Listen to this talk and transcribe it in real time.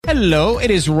Hello, it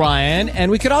is Ryan,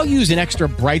 and we could all use an extra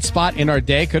bright spot in our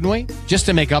day, couldn't we? Just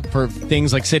to make up for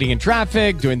things like sitting in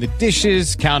traffic, doing the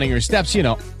dishes, counting your steps, you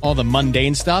know, all the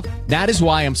mundane stuff. That is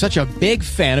why I'm such a big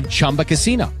fan of Chumba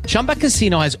Casino. Chumba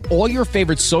Casino has all your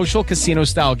favorite social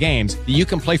casino-style games that you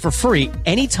can play for free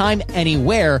anytime,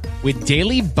 anywhere with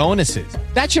daily bonuses.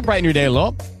 That should brighten your day a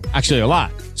little. Actually, a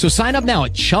lot. So sign up now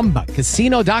at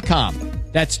ChumbaCasino.com.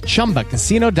 That's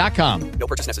ChumbaCasino.com. No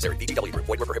purchase necessary. VGW Group.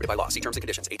 Void where prohibited by law. See terms and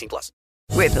conditions. 18+.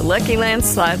 With the Lucky Land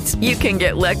Slots, you can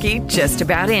get lucky just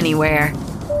about anywhere.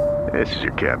 This is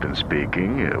your captain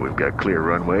speaking. We've got clear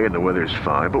runway and the weather's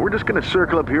fine, but we're just going to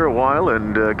circle up here a while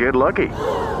and get lucky.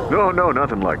 No,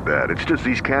 nothing like that. It's just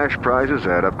these cash prizes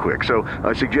add up quick. So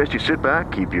I suggest you sit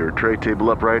back, keep your tray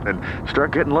table upright, and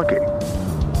start getting lucky.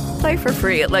 Play for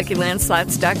free at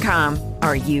LuckyLandSlots.com.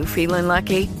 Are you feeling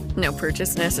lucky? No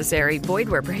purchase necessary. Void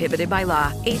where prohibited by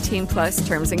law. 18+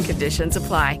 terms and conditions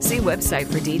apply. See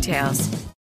website for details.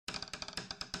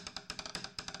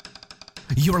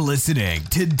 You're listening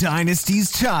to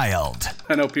Dynasty's Child.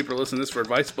 I know people are listening to this for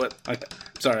advice, but I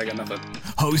got nothing.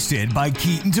 Hosted by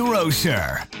Keaton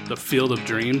DeRocher. The Field of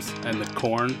Dreams and the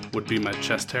corn would be my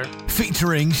chest hair.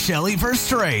 Featuring Shelly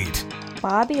Verstrate.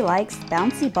 Bobby likes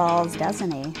bouncy balls,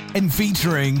 doesn't he? And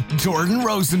featuring Jordan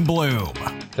Rosenblum.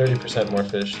 30% more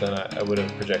fish than I would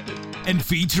have projected. And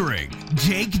featuring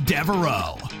Jake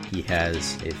Devereaux. He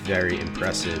has a very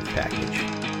impressive package.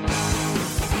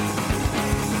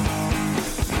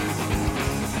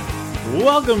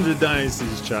 Welcome to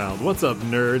Dynasty's Child. What's up,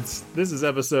 nerds? This is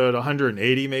episode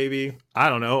 180, maybe. I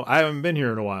don't know. I haven't been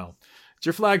here in a while. It's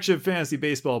your flagship fantasy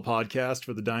baseball podcast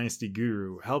for the Dynasty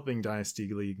Guru, helping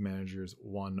Dynasty League managers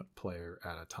one player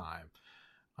at a time.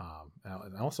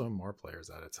 And also more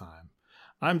players at a time.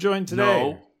 I'm joined today.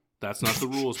 No, that's not the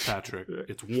rules, Patrick.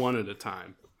 It's one at a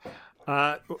time.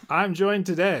 I'm joined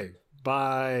today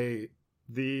by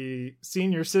the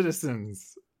senior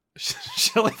citizens,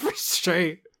 Shelly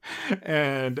Verstrate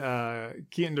and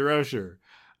Keaton DeRocher.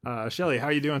 Shelly, how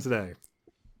are you doing today?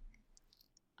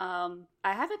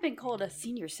 I haven't been called a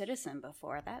senior citizen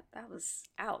before. That was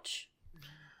ouch.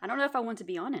 I don't know if I want to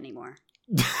be on anymore.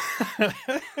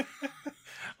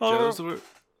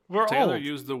 We're Taylor old.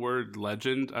 used the word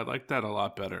legend. I like that a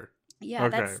lot better. Yeah,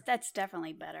 Okay. that's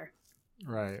definitely better.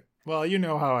 Right. Well, you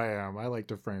know how I am. I like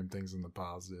to frame things in the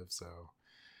positive, so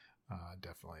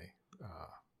definitely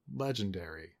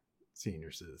legendary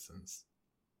senior citizens.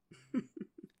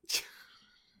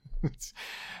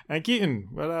 And Keaton,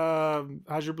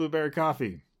 how's your blueberry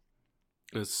coffee?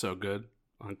 It's so good.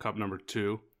 On cup number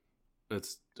 2,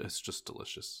 it's just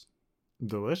delicious.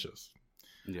 Delicious.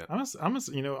 Yeah. I'm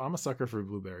a sucker for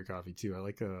blueberry coffee too. I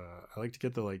like to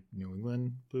get the New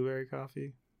England blueberry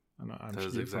coffee. That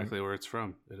is exactly where it's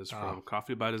from. It is from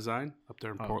Coffee by Design up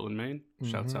there in Portland, Maine.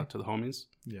 Shouts out to the homies.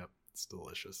 Yep, it's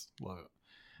delicious. Love it.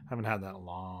 Haven't had that in a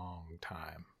long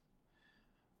time.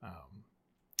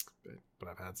 But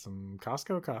I've had some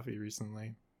Costco coffee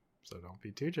recently, so don't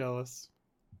be too jealous.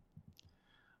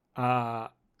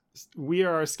 We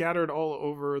are scattered all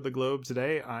over the globe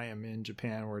today. I am in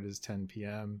Japan where it is 10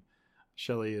 p.m.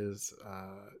 Shelly is...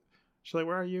 Shelly,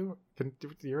 where are you?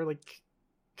 You're like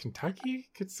Kentucky?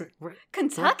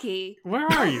 Kentucky? Where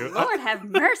are you? Lord have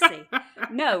mercy.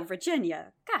 No,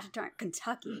 Virginia. Gosh darn,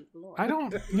 Kentucky. Lord. I don't...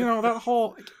 that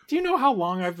whole... Do you know how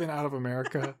long I've been out of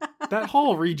America? That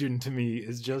whole region to me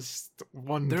is just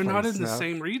one They're place not in the now.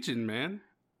 same region, man.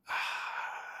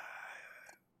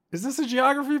 Is this a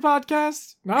geography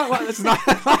podcast? It's not.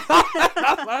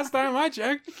 Not last time I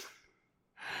checked.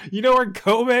 You know where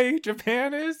Kobe,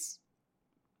 Japan is?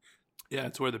 Yeah,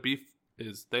 it's where the beef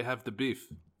is. They have the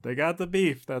beef. They got the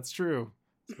beef. That's true.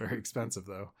 It's very expensive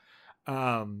though.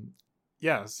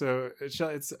 Yeah. So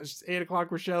it's 8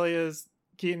 o'clock where Shelly is.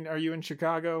 Keaton, are you in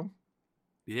Chicago?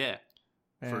 Yeah.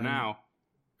 For And now.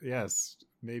 Yes.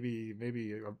 Maybe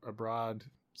abroad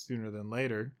sooner than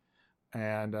later.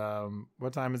 And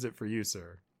what time is it for you,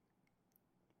 sir?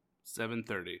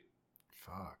 7:30.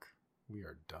 Fuck. We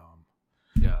are dumb.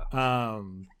 Yeah.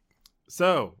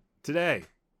 So today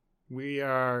we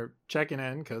are checking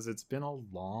in because it's been a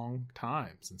long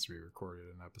time since we recorded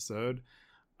an episode.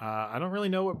 I don't really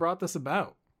know what brought this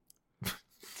about.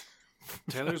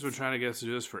 Taylor's been trying to get us to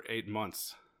do this for 8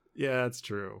 months. Yeah, it's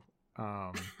true.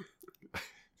 God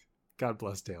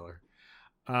bless Taylor.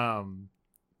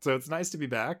 So it's nice to be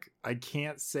back. I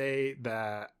can't say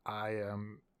that I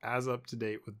am as up to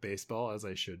date with baseball as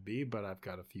I should be, but I've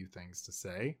got a few things to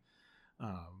say.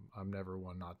 I'm never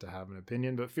one not to have an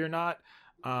opinion, but fear not.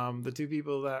 The two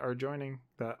people that are joining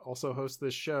that also host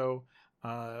this show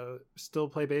still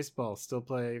play baseball, still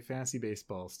play fantasy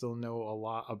baseball, still know a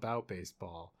lot about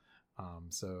baseball.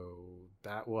 So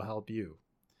that will help you.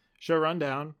 Show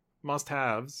rundown,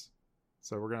 must-haves.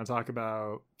 So we're going to talk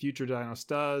about future Dino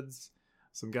studs,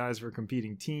 some guys for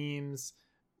competing teams,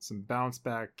 some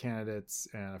bounce-back candidates,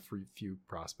 and a few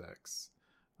prospects.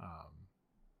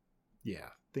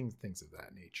 Things of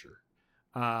that nature.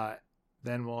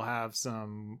 Then we'll have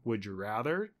some Would You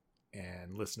Rather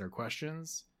and listener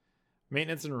questions.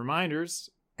 Maintenance and reminders.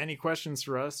 Any questions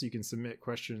for us, you can submit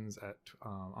questions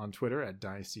on Twitter at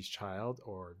Dynasty's Child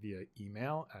or via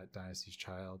email at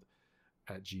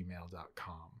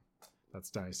dynasty'schild@gmail.com.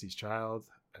 That's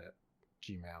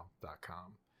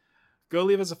dynasty'schild@gmail.com. Go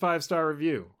leave us a 5-star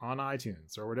review on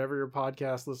iTunes or whatever your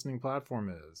podcast listening platform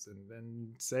is, and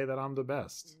then say that I'm the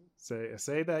best.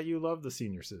 Say that you love the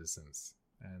senior citizens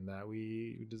and that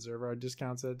we deserve our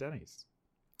discounts at Denny's.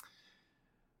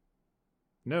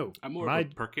 No, I'm more of a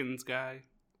Perkins guy.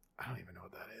 I don't even know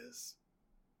what that is.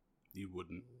 You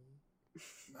wouldn't.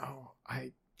 No,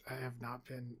 I have not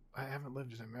been. I haven't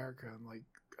lived in America in like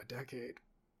a decade.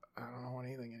 I don't know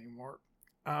anything anymore.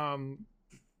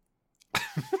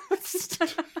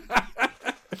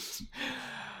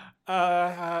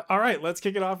 All right, let's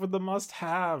kick it off with the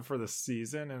must-have for the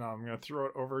season, and I'm going to throw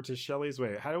it over to Shelly's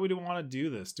way. How do we want to do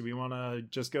this? Do we want to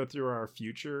just go through our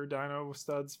future Dino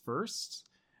studs first?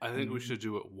 I think we should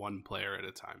do it one player at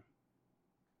a time.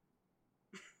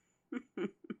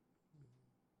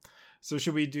 So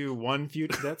should we do one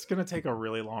future? That's going to take a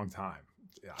really long time.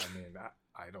 Yeah, I mean,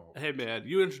 I don't. Hey man,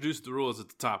 you introduced the rules at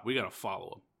the top. We got to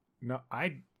follow them. No,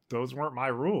 those weren't my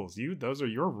rules. Those are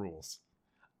your rules.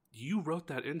 You wrote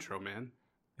that intro, man.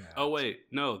 Yeah. Oh wait,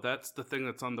 no, that's the thing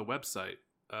that's on the website.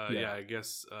 Yeah. I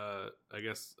guess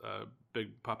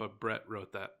Big Papa Brett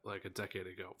wrote that like a decade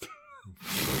ago.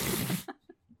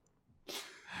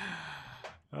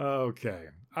 Okay.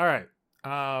 All right.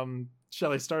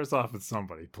 Shelly, start us off with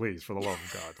somebody, please, for the love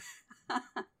of God.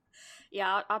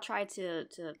 Yeah, I'll try to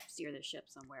steer the ship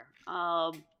somewhere.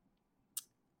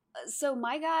 So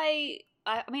my guy,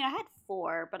 I mean, I had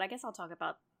 4, but I guess I'll talk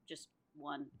about just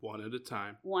one. One at a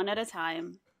time. One at a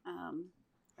time. And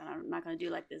I'm not going to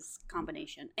do like this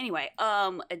combination. Anyway,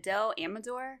 Adele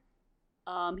Amador.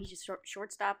 He's just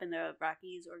shortstop in the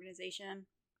Rockies organization.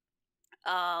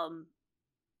 I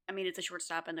mean, it's a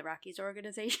shortstop in the Rockies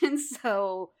organization,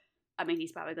 so I mean,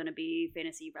 he's probably going to be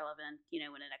fantasy relevant, in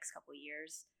the next couple of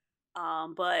years.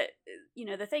 But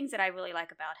the things that I really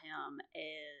like about him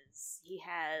is he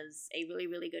has a really,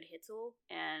 really good hit tool,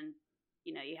 and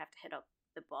you have to hit up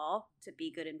the ball to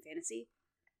be good in fantasy.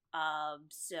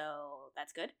 So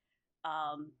that's good.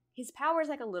 His power is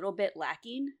like a little bit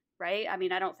lacking, right? I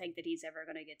mean, I don't think that he's ever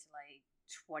going to get to like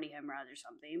 20 home runs or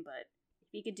something, but if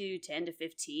he could do 10 to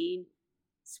 15,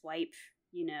 swipe,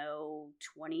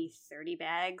 20, 30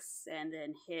 bags, and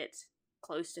then hit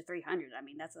close to 300. I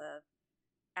mean, that's a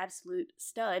absolute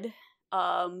stud.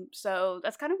 So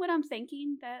that's kind of what I'm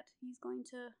thinking that he's going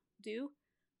to do.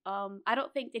 I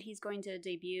don't think that he's going to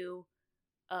debut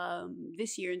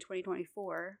this year in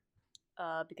 2024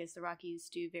 because the Rockies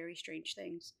do very strange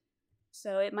things.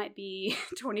 So it might be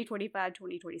 2025,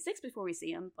 2026 before we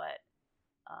see him, but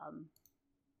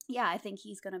yeah, I think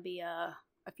he's going to be a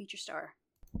future star.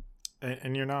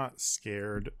 And you're not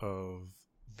scared of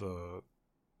the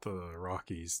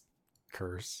Rockies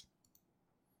curse?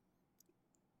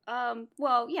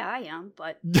 Well, yeah, I am,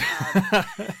 but they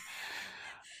have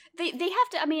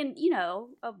to. I mean,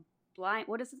 a blind.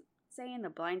 What is it saying? The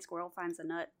blind squirrel finds a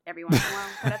nut every once in a while,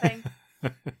 kind of thing.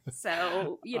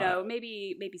 So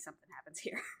maybe something happens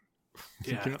here.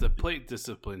 Yeah, the plate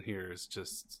discipline here is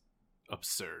just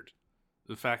absurd.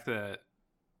 The fact that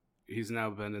he's now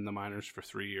been in the minors for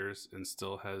 3 years and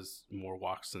still has more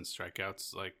walks than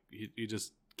strikeouts. Like he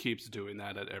just keeps doing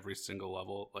that at every single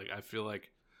level. Like I feel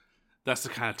like that's the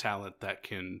kind of talent that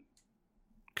can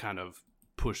kind of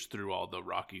push through all the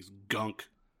Rockies gunk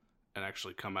and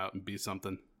actually come out and be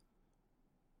something.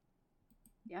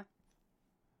 Yeah.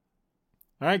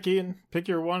 All right, Keaton, pick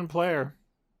your one player.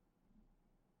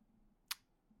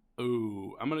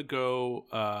 Ooh, I'm going to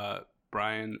go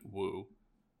Brian Wu,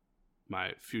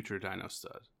 my future Dino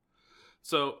stud.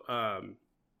 So,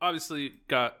 obviously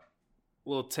got a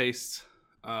little taste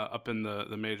up in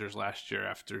the majors last year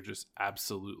after just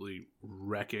absolutely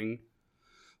wrecking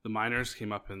the minors.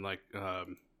 Came up in like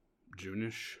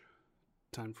June-ish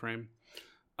time frame.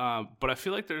 But I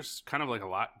feel like there's kind of like a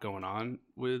lot going on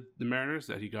with the Mariners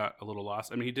that he got a little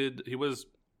lost. I mean, he was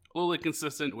a little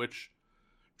inconsistent, which,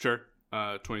 sure,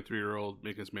 23-year-old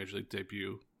making his major league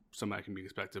debut, some that can be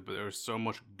expected, but there was so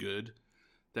much good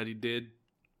that he did.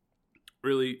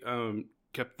 Really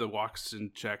kept the walks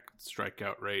in check,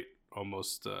 strikeout rate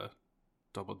almost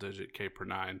double-digit K per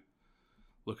 9.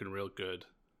 looking real good.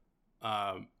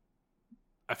 I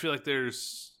feel like the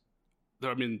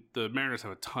Mariners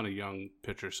have a ton of young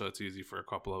pitchers, so it's easy for a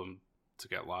couple of them to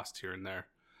get lost here and there.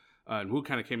 And Wu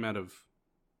kind of came out of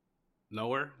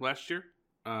nowhere last year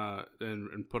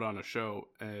and put on a show.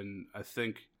 And I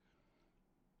think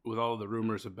with all the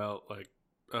rumors about like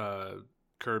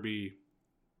Kirby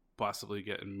possibly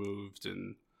getting moved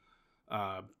and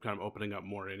kind of opening up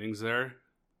more innings there,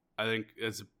 I think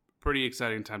it's a pretty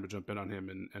exciting time to jump in on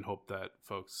him and hope that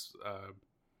folks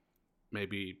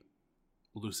maybe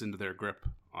loosened their grip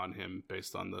on him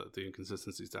based on the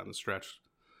inconsistencies down the stretch.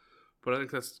 But I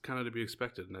think that's kind of to be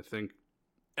expected, and I think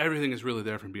everything is really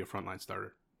there for him to be a frontline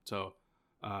starter. So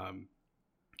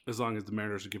as long as the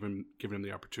Mariners are giving him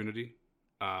the opportunity,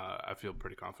 I feel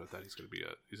pretty confident that he's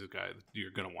a guy that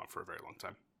you're going to want for a very long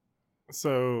time.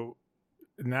 So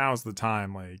now's the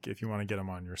time, like, if you want to get him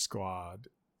on your squad,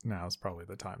 now's probably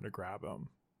the time to grab him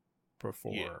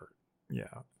before,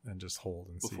 and just hold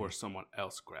and see. Before someone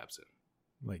else grabs him.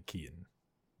 Like Keaton.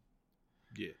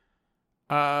 Yeah.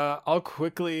 I'll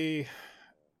quickly,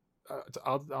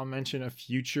 I'll mention a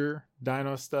future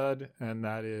Dino stud, and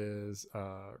that is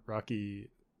Rocky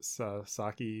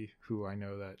Sasaki, who I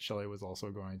know that Shelly was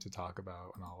also going to talk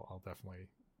about, and I'll definitely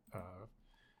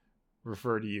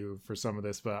refer to you for some of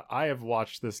this. But I have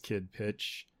watched this kid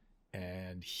pitch,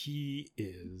 and he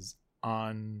is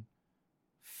unfucking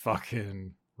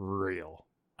real.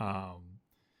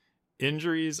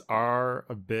 Injuries are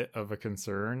a bit of a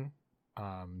concern.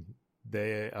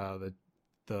 The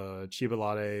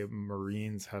Chibalate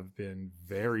Marines have been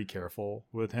very careful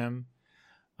with him.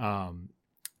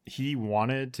 He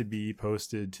wanted to be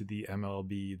posted to the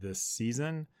MLB this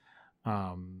season,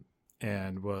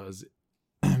 and was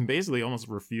basically almost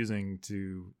refusing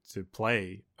to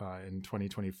play in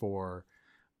 2024.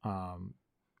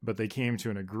 But they came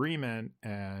to an agreement,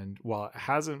 and while it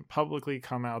hasn't publicly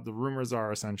come out, the rumors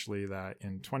are essentially that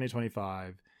in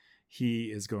 2025 he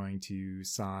is going to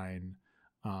sign.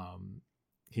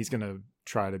 He's going to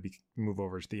try to move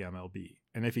over to the MLB,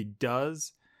 and if he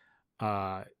does,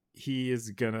 he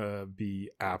is going to be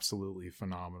absolutely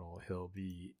phenomenal. He'll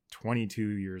be 22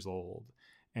 years old,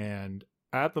 and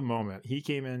at the moment, he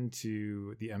came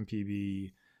into the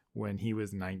MPB when he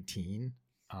was 19.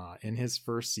 In his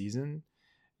first season,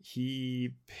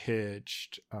 he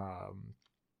pitched,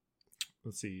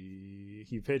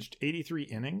 he pitched 83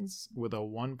 innings with a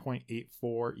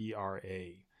 1.84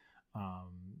 ERA.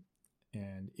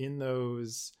 And in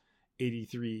those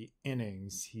 83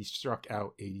 innings, he struck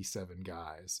out 87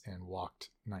 guys and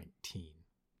walked 19.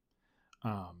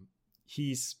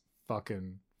 He's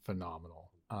fucking phenomenal.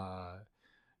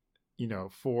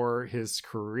 For his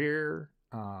career,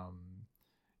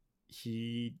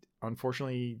 he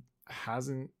unfortunately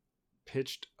hasn't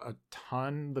pitched a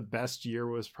ton. The best year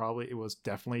was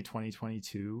definitely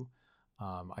 2022.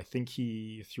 I think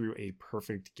he threw a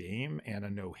perfect game and a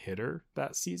no-hitter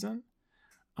that season.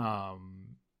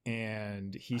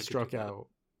 And he struck out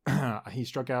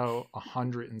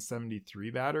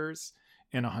 173 batters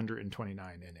in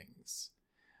 129 innings.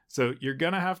 So you're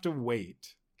going to have to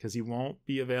wait because he won't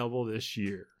be available this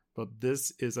year. But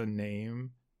this is a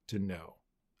name to know,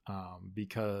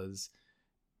 because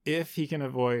if he can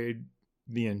avoid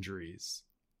the injuries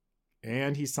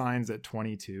and he signs at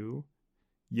 22,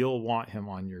 you'll want him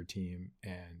on your team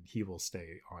and he will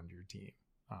stay on your team.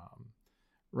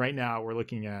 Right now we're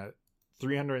looking at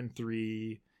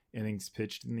 303 innings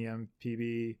pitched in the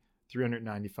MPB,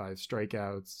 395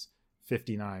 strikeouts,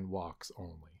 59 walks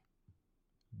only.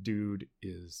 Dude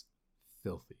is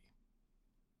filthy.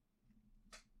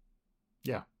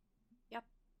 Yeah. Yep.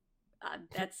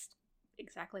 That's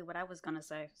exactly what I was gonna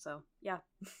say. So yeah.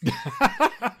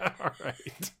 All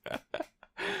right.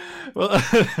 Well,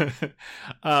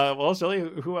 Shelly,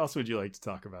 who else would you like to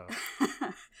talk about?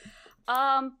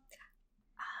 I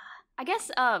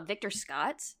guess Victor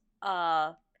Scott.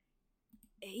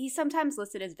 He's sometimes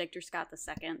listed as Victor Scott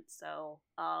II. So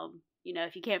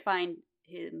if you can't find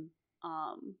him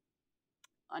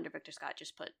under Victor Scott,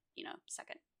 just put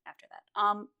second after that.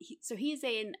 So he's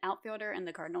an outfielder in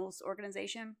the Cardinals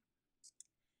organization,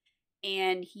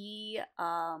 and he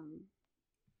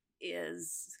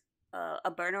is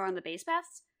a burner on the base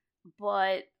paths.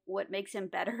 But what makes him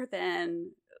better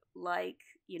than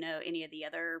any of the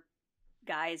other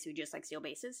guys who just steal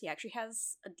bases, he actually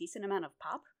has a decent amount of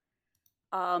pop.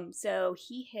 So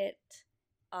he hit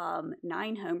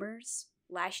 9 homers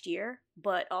last year,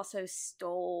 but also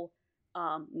stole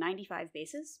 95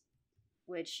 bases,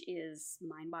 which is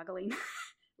mind-boggling.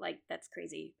 That's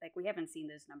crazy. We haven't seen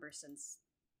those numbers since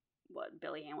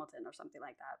Billy Hamilton or something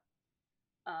like that.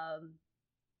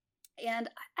 And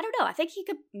I don't know. I think he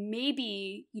could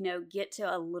maybe, get to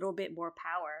a little bit more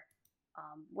power.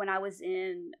 When I was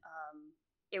in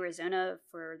Arizona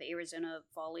for the Arizona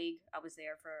Fall League, I was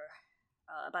there for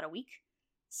about a week.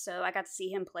 So I got to see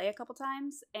him play a couple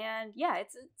times. And yeah,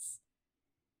 it's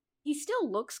he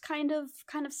still looks kind of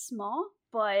small,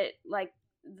 but like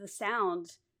the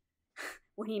sound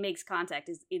when he makes contact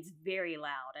it's very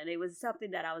loud. And it was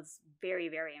something that I was very,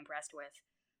 very impressed with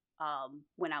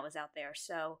when I was out there.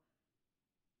 So,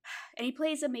 and he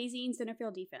plays amazing center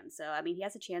field defense. So, I mean, he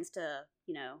has a chance to,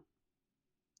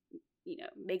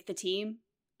 make the team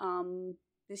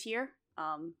this year.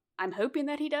 I'm hoping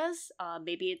that he does.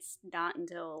 Maybe it's not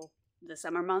until the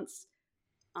summer months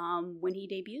when he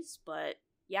debuts. But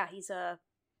yeah, he's a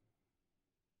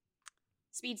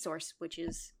speed source, which you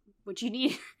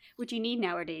need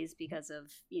nowadays because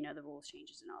of the rules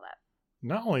changes and all that.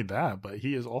 Not only that, but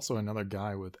he is also another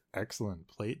guy with excellent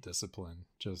plate discipline.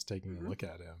 Just taking a look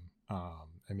at him,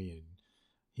 I mean,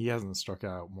 he hasn't struck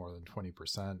out more than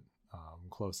 20%.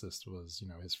 Closest was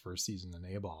his first season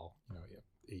in A-ball,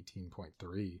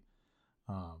 18.3.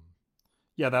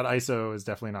 Yeah, that ISO is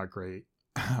definitely not great,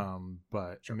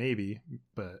 but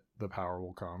but the power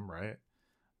will come, right?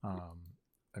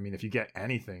 I mean, if you get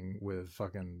anything with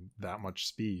fucking that much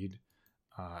speed,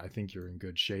 I think you're in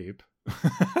good shape.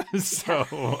 So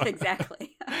yeah,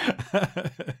 exactly.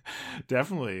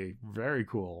 Definitely very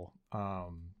cool.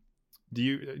 Do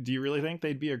you really think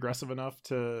they'd be aggressive enough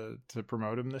to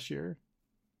promote him this year?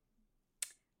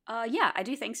 Yeah, I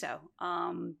do think so.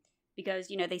 Because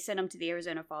they sent him to the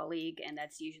Arizona Fall League, and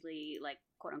that's usually like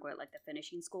quote unquote like the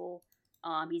finishing school.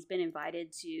 He's been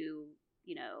invited to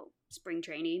spring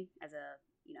training as a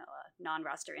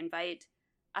non-roster invite.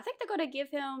 I think they're going to give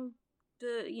him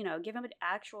an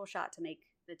actual shot to make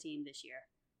the team this year.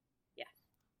 Yeah.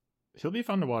 He'll be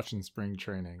fun to watch in spring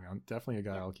training. I'm definitely a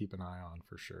guy I'll keep an eye on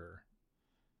for sure.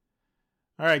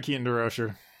 All right, Keaton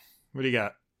DeRocher, what do you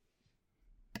got?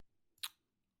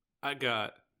 I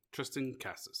got Tristan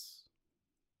Casas.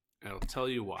 And I'll tell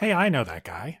you why. Hey, I know that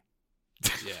guy.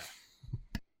 Yeah.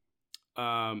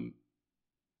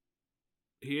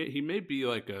 He may be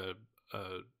like a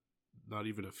not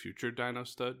even a future Dino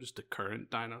stud, just a current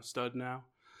Dino stud now.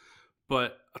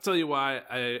 But I'll tell you why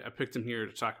I picked him here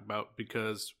to talk about,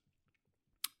 because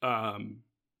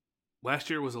last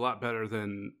year was a lot better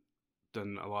than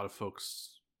a lot of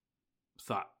folks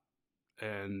thought.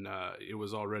 And it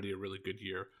was already a really good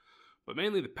year. But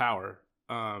mainly the power.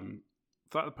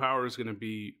 Thought the power was going to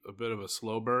be a bit of a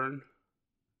slow burn.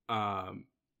 And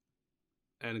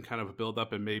kind of a build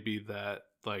up, and maybe that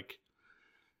like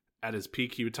at his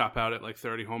peak he would top out at like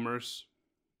 30 homers.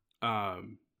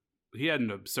 He had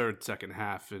an absurd second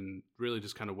half, and really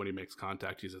just kind of when he makes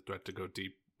contact, he's a threat to go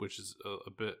deep, which is a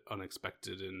bit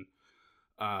unexpected. And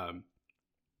I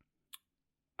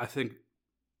think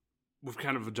we've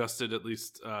kind of adjusted, at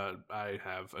least I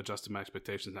have adjusted my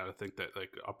expectations now to think that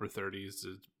like upper 30s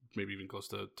is maybe even close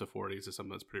to 40s is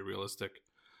something that's pretty realistic.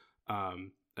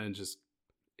 And just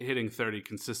hitting 30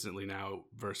 consistently now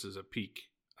versus a peak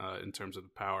in terms of the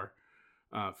power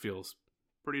feels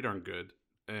pretty darn good.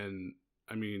 And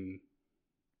I mean,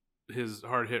 his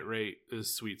hard hit rate,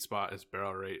 his sweet spot, his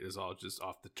barrel rate is all just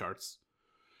off the charts.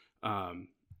 And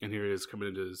here he is coming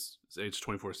into his age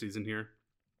 24 season here.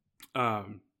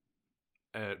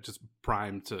 Just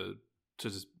primed to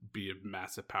just be a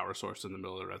massive power source in the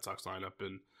middle of the Red Sox lineup.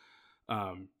 And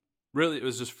really it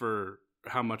was just for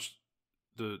how much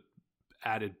the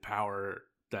added power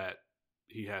that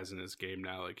he has in his game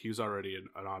now. Like, he was already an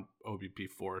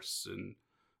OBP force, and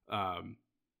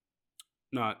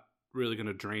not really going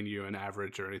to drain you an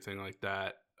average or anything like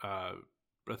that.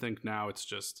 But I think now it's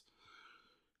just,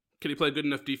 can he play good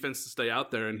enough defense to stay out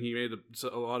there? And he made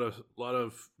a lot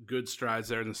of good strides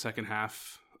there in the second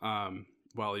half,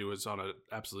 while he was on an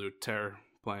absolute tear,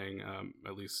 playing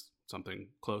at least something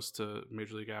close to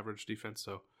major league average defense.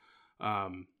 So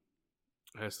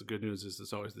I guess the good news is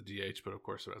it's always the DH, but of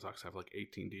course the Red Sox have like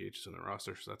 18 DHs on their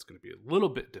roster, so that's going to be a little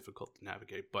bit difficult to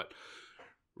navigate. But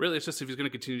really, it's just if he's going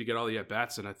to continue to get all the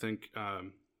at-bats, and I think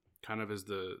kind of as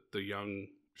the young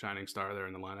shining star there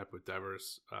in the lineup with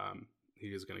Devers, he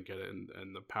is going to get it,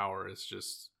 and the power is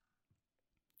just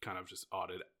kind of just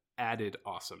added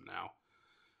awesome now.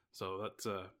 So that's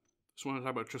just want to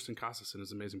talk about Tristan Casas and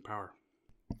his amazing power.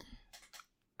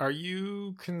 Are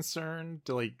you concerned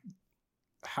to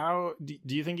how do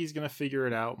you think he's going to figure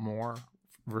it out more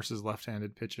versus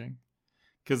left-handed pitching?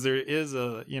 Because there is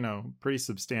a pretty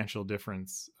substantial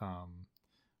difference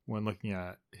when looking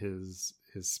at his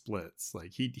splits.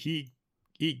 Like he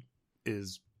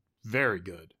is very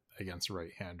good against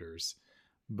right-handers,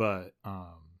 but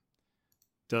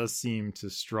does seem to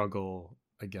struggle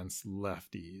against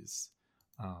lefties,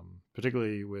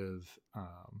 particularly with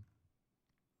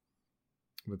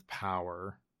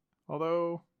power.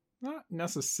 Although not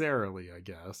necessarily, I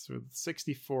guess. With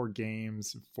 64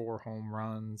 games, 4 home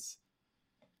runs.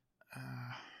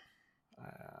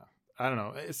 I don't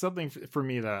know. It's something for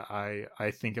me that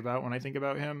I think about when I think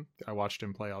about him. I watched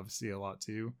him play obviously a lot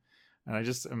too. And I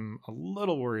just am a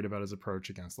little worried about his approach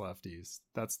against lefties.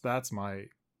 That's my,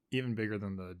 even bigger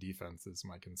than the defense is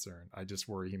my concern. I just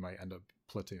worry he might end up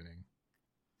platooning.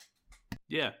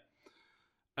 Yeah.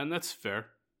 And that's fair.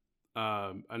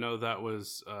 I know that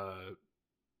was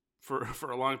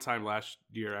for a long time last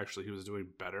year, actually, he was doing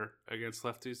better against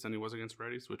lefties than he was against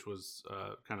righties, which was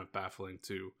kind of baffling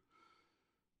to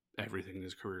everything in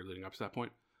his career leading up to that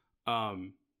point.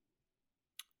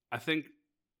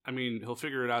 I mean, he'll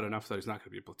figure it out enough that he's not going to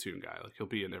be a platoon guy. Like, he'll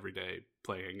be in every day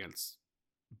playing against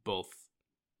both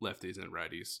lefties and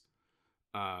righties.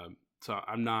 So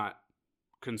I'm not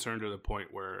concerned to the point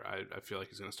where I feel like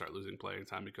he's going to start losing playing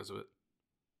time because of it.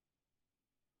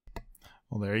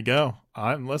 Well, there you go.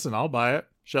 Listen, I'll buy it.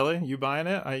 Shelly, you buying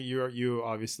it? You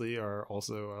obviously are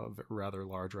also a rather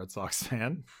large Red Sox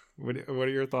fan. What are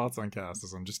your thoughts on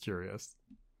Cassis? I'm just curious.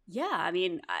 Yeah, I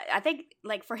mean, I think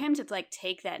like for him to like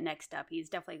take that next step, he's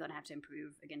definitely going to have to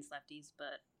improve against lefties.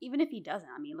 But even if he doesn't,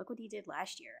 I mean, look what he did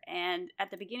last year. And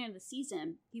at the beginning of the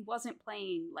season, he wasn't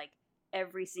playing like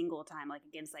every single time, like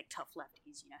against like tough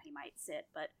lefties. You know, he might sit,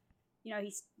 but you know,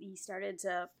 he started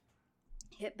to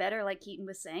hit better, like Keaton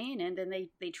was saying, and then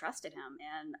they trusted him.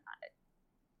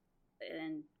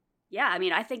 And yeah, I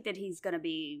mean, I think that he's going to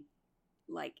be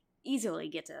like easily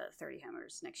get to 30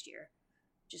 homers next year,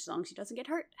 just as long as he doesn't get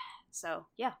hurt. So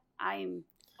yeah, I'm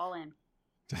all in.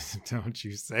 Don't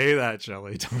you say that,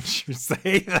 Shelly. Don't you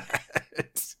say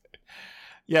that.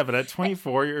 Yeah, but at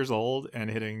 24 years old and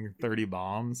hitting 30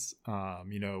 bombs,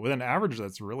 you know, with an average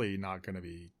that's really not going to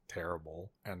be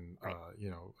terrible, and you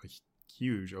know, a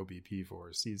huge OBP for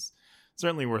us, he's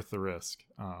certainly worth the risk.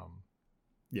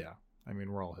 Yeah, I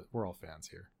mean, we're all fans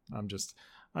here. I'm just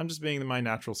being my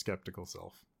natural skeptical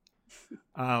self.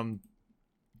 Who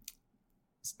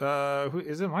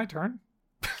is it? My turn.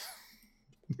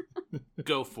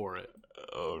 Go for it.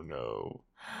 Oh no.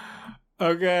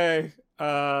 Okay.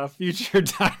 Future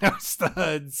Dino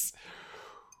Studs.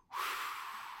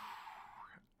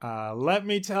 Let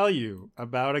me tell you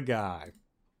about a guy.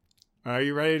 Are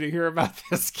you ready to hear about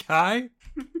this guy?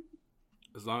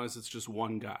 As long as it's just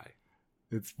one guy.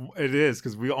 It is,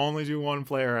 because we only do one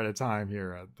player at a time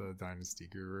here at the Dynasty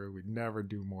Guru. We never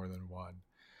do more than one.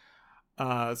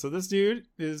 So this dude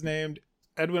is named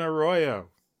Edwin Arroyo.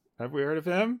 Have we heard of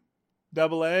him?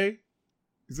 AA.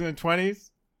 He's in the 20s.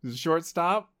 He's a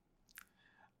shortstop.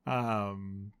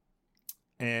 And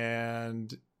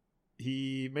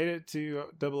he made it to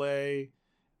AA.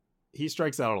 He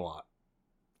strikes out a lot.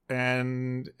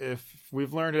 And if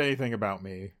we've learned anything about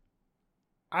me,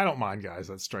 I don't mind guys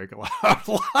that strike a lot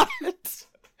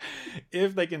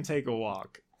if they can take a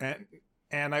walk.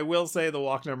 And I will say the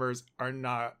walk numbers are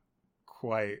not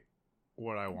quite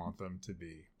what I want them to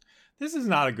be. This is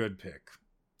not a good pick.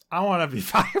 I want to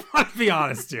be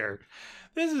honest here.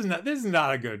 This is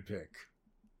not a good pick.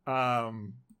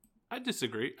 I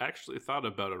disagree. I actually thought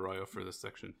about Arroyo for this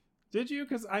section. Did you?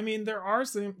 Because I mean, there are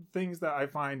some things that I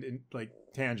find like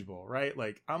tangible, right?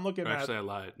 Like I'm looking at. Actually, I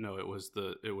lied. No, it was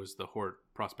the hoard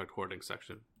prospect hoarding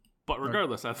section. But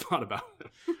regardless, I thought about it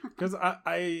because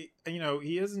I you know,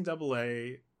 he is in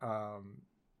AA.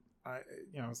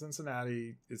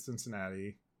 Cincinnati is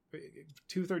Cincinnati.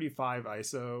 235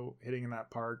 ISO hitting in that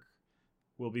park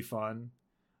will be fun.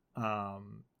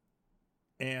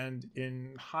 And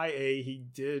in high A, he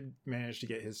did manage to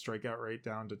get his strikeout rate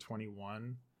down to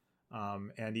 21.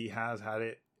 And he has had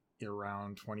it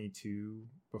around 22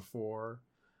 before.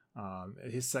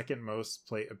 His second most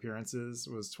plate appearances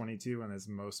was 22, and his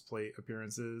most plate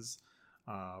appearances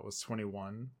was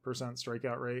 21%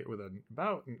 strikeout rate with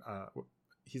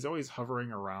he's always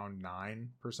hovering around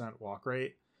 9% walk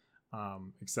rate,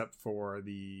 except for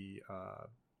the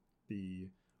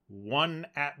one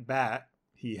at bat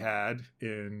he had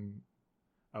in.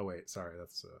 Oh wait, sorry,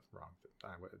 that's wrong.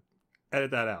 I would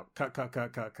edit that out.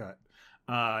 Cut.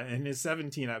 In his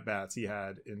 17 at bats he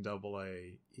had in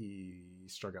AA, he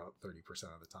struck out 30%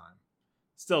 of the time.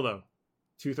 Still though,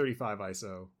 235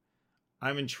 ISO.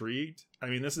 I'm intrigued. I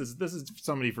mean, this is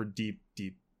somebody for deep,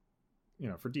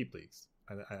 for deep leagues.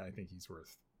 I think he's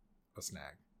worth a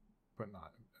snag, but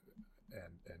not.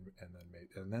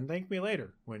 And then thank me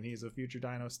later when he's a future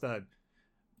Dino stud.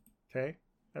 Okay,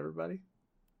 everybody.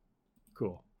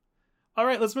 Cool. All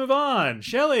right, let's move on.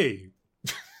 Shelly.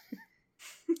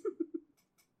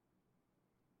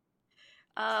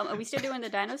 Are we still doing the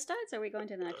Dino Studs, or are we going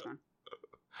to the next one?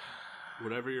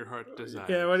 Whatever your heart desires.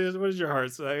 Yeah, what does your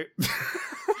heart say?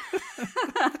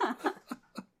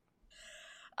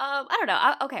 I don't know.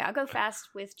 I'll go fast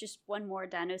with just one more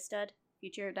Dino Stud,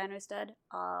 future Dino Stud.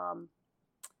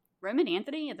 Roman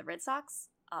Anthony of the Red Sox.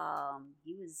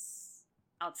 He was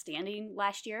outstanding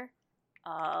last year.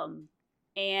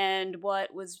 And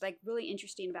what was like really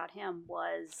interesting about him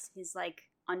was his like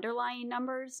underlying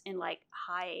numbers in like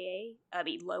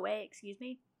low A, excuse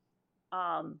me.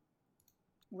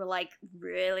 Were like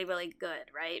really, really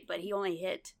good, right? But he only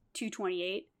hit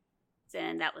 228,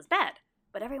 and that was bad.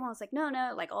 But everyone was like, no,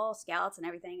 like all scouts and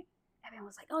everything. Everyone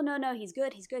was like, oh, no, he's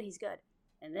good.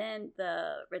 And then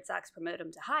the Red Sox promote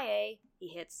him to high A. He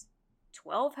hits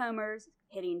 12 homers,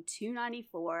 hitting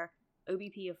 294,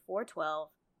 OBP of 412.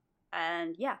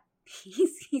 And yeah,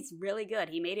 he's really good.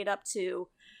 He made it up to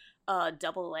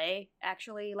double A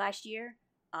actually last year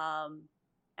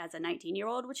as a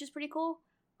 19-year-old, which is pretty cool.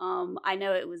 I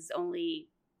know it was only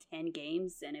 10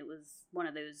 games, and it was one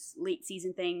of those late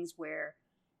season things where,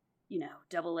 you know,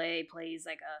 double A plays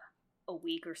like a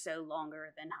week or so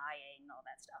longer than high A and all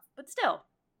that stuff. But still,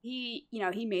 he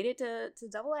made it to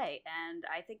double A, and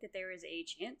I think that there is a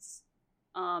chance,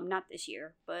 not this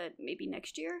year, but maybe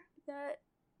next year, that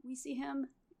we see him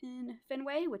in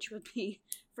Fenway, which would be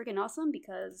freaking awesome,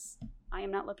 because I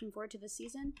am not looking forward to this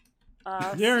season.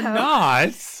 You're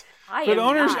not. But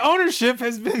ownership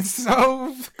has been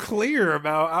so clear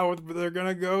about how they're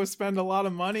gonna go spend a lot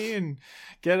of money and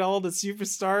get all the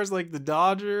superstars like the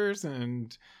Dodgers,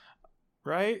 and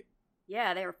right?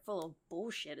 Yeah, they were full of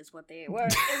bullshit, is what they were.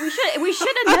 We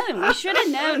should have known. We should have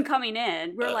known coming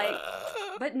in. We're like,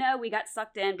 but no, we got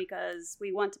sucked in because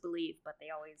we want to believe, but they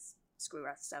always screw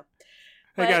us. So,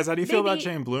 hey guys, how do you feel about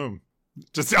Shane Bloom?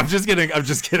 I'm just kidding.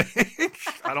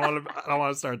 I don't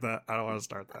want to start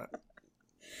that.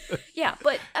 Yeah,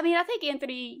 but I mean, I think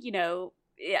Anthony,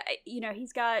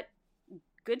 he's got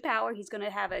good power. He's going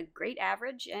to have a great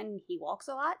average, and he walks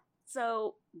a lot.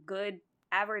 So good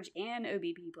average and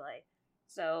OBP play.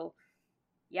 So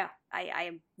yeah, I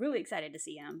am really excited to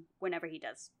see him whenever he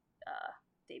does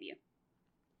debut.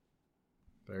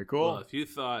 Very cool. Well, if you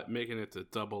thought making it to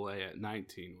double A at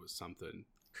 19 was something,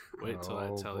 wait till I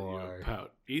tell you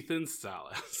about Ethan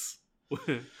Salas.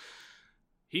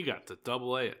 He got to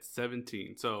double A at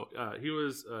 17. So he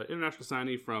was international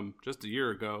signee from just a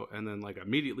year ago, and then like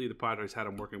immediately the Padres had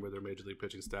him working with their major league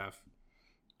pitching staff,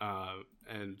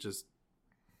 and just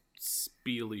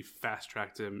speedily fast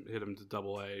tracked him, hit him to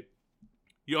double A.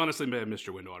 You honestly may have missed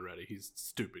your window already. He's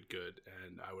stupid good,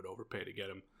 and I would overpay to get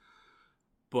him.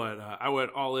 But I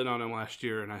went all in on him last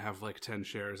year, and I have like 10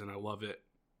 shares, and I love it.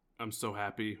 I'm so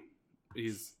happy.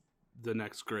 He's the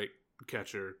next great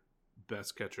catcher,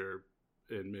 best catcher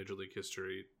in Major League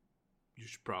history. You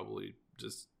should probably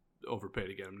just overpay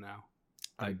to get him now.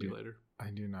 Thank you later. I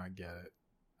do not get it.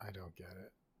 I don't get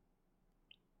it.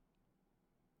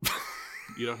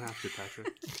 You don't have to, Patrick.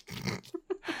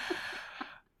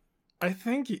 I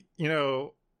think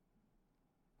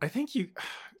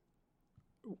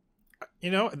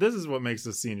this is what makes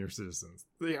us senior citizens.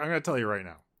 I'm going to tell you right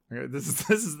now. This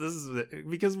is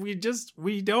because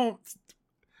we don't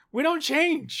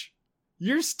change.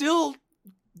 You're still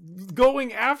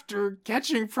going after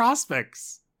catching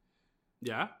prospects.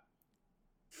 Yeah.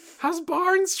 How's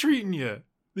Barnes treating you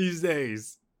these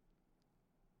days?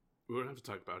 We don't have to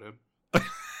talk about him.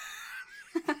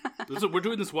 We're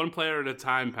doing this one player at a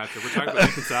time, Patrick. We're talking about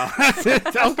Ethan Salas.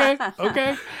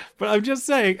 Okay. But I'm just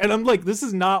saying, and I'm like, this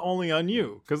is not only on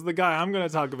you, because the guy I'm going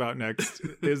to talk about next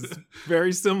is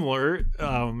very similar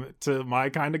to my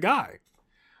kind of guy.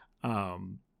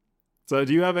 So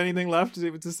do you have anything left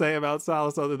to say about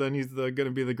Salas other than he's going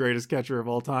to be the greatest catcher of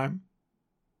all time?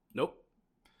 Nope.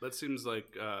 That seems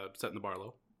like setting the bar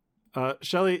low.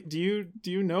 Shelly, do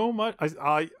you know much?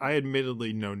 I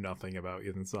admittedly know nothing about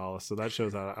Ethan Salas, so that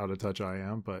shows how out of touch I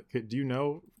am. But do you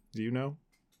know?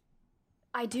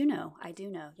 I do know.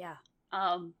 Yeah.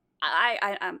 I'm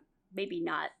maybe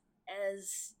not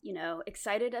as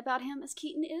excited about him as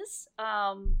Keaton is.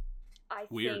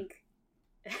 Weird. Think,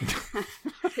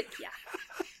 yeah.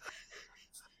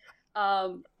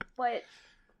 But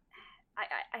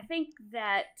I think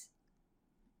that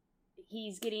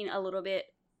he's getting a little bit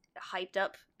hyped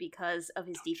up because of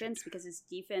his defense, because his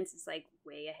defense is like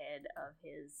way ahead of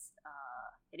his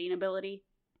hitting ability.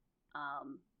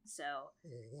 And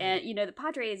the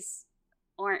Padres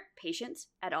aren't patient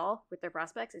at all with their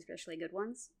prospects, especially good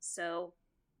ones. So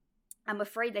I'm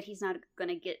afraid that he's not going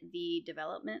to get the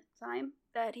development time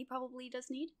that he probably does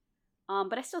need.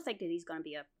 But I still think that he's going to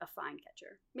be a fine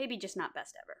catcher. Maybe just not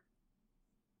best ever.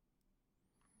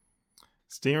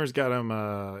 Steamer's got him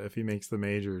if he makes the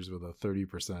majors with a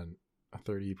 30.5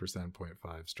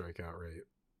 strikeout rate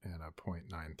and a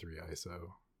 .93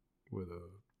 ISO with a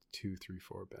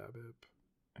 2.34 BABIP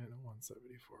and a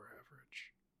 174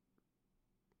 average.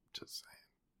 Just saying.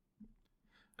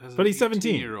 But he's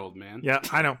 17. Year-old man. Yeah,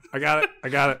 I know. I got it.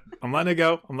 I'm letting it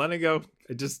go.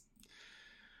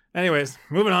 Anyways,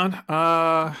 moving on.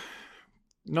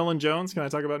 Nolan Jones. Can I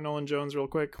talk about Nolan Jones real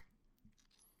quick?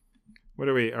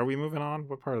 Are we moving on?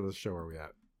 What part of the show are we at?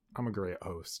 I'm a great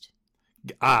host.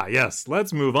 Yes.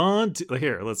 Let's move on to let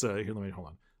me hold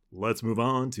on. Let's move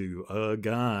on to a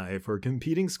guy for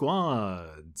competing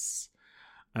squads.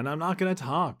 And I'm not going to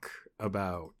talk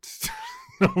about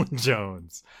Nolan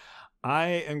Jones.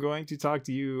 I am going to talk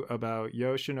to you about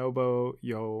Yoshinobu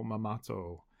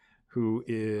Yamamoto, who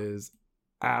is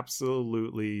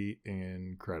absolutely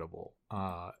incredible.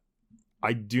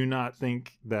 I do not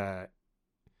think that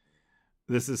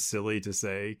this is silly to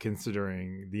say,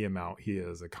 considering the amount he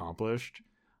has accomplished.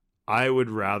 I would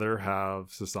rather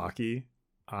have Sasaki.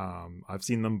 I've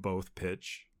seen them both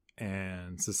pitch,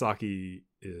 and Sasaki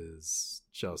is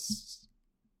just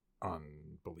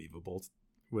unbelievable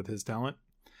with his talent.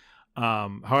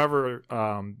 However,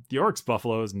 the Oryx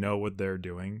Buffaloes know what they're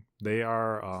doing.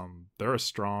 They're a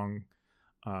strong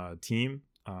team.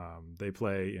 They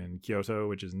play in Kyoto,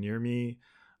 which is near me,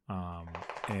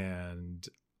 and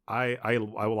I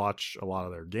watch a lot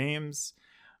of their games.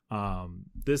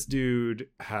 This dude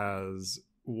has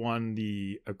won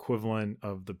the equivalent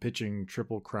of the pitching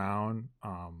Triple Crown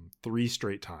 3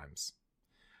 straight times.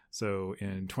 So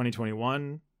in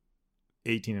 2021,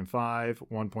 18-5,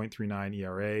 1.39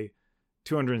 ERA,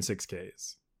 206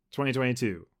 Ks.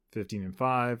 2022,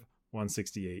 15-5,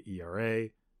 168 ERA,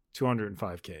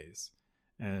 205 Ks.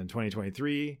 And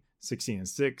 2023,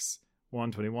 16-6,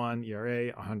 121 ERA,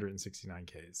 169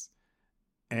 Ks.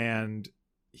 And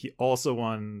he also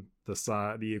won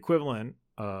the equivalent,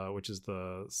 which is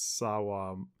the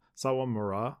Sawamura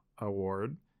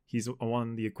Award. He's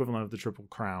won the equivalent of the Triple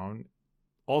Crown,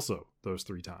 also those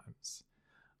 3 times.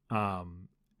 And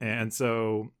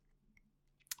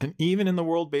even in the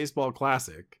World Baseball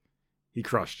Classic, he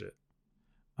crushed it.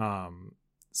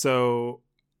 So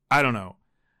I don't know.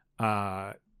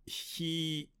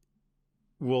 He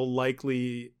will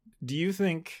likely. Do you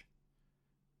think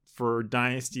for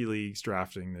Dynasty Leagues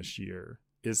drafting this year,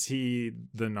 is he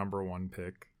the number 1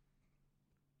 pick?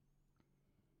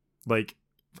 Like,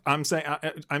 I'm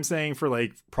saying for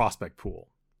like prospect pool,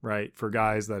 right? For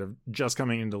guys that have just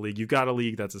coming into the league, you've got a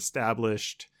league that's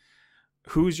established.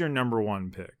 Who's your number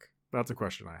 1 pick? That's a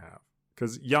question I have,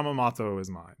 because Yamamoto is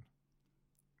mine.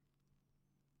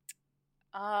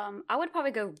 I would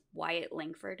probably go Wyatt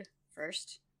Langford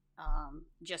first,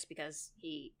 just because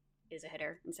he is a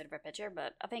hitter instead of a pitcher.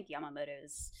 But I think Yamamoto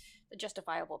is the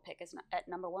justifiable pick at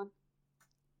number 1.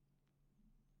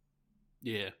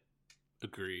 Yeah,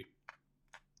 agree.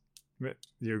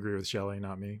 You agree with Shelly,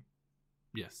 not me?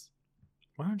 Yes.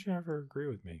 Why don't you ever agree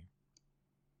with me?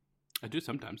 I do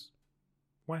sometimes.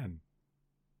 When?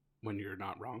 When you're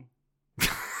not wrong.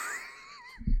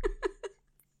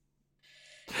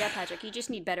 Yeah, Patrick, you just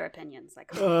need better opinions. Like,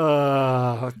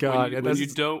 oh God!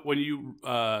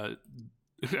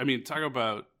 Talk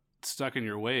about stuck in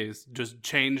your ways. Just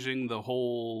changing the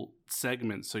whole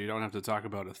segment so you don't have to talk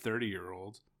about a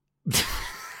 30-year-old.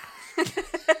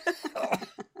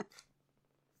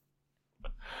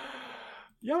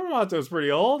 Yamamoto's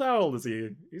pretty old. How old is he?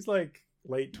 He's like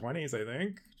late 20s, I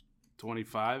think.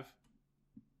 25?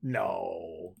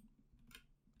 No.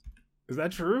 Is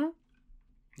that true?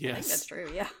 Yes. I think that's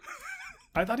true, yeah.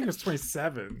 I thought he was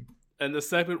 27. And the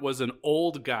segment was an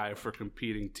old guy for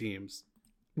competing teams.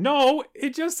 No,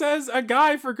 it just says a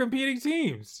guy for competing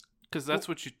teams. Because that's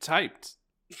what you typed.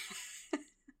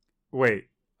 Wait.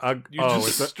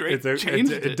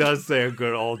 It does say a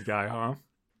good old guy, huh?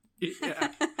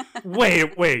 Yeah.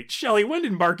 Wait. Shelly, when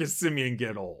did Marcus Semien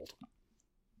get old?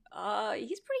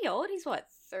 He's pretty old. He's what,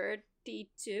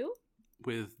 32?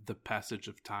 With the passage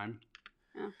of time.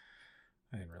 Oh.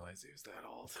 I didn't realize he was that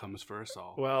old. Comes for us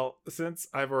all. Well, since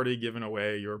I've already given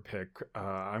away your pick,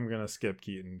 I'm going to skip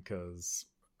Keaton because,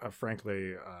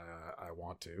 frankly, I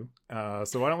want to.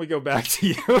 So why don't we go back to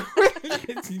you?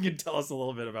 You can tell us a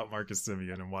little bit about Marcus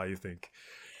Semien and why you think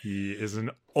he is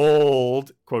an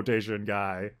old, quotation,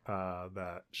 guy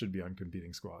that should be on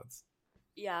competing squads.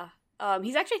 Yeah.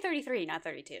 He's actually 33, not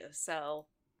 32. So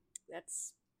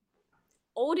that's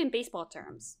old in baseball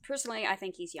terms. Personally, I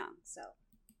think he's young. So.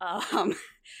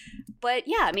 But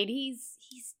yeah, I mean, he's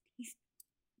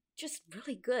just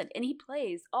really good, and he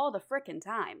plays all the frickin'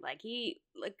 time. Like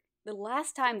the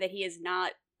last time that he has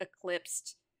not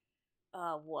eclipsed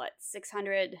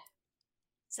 600,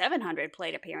 700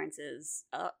 plate appearances.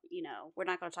 We're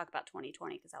not going to talk about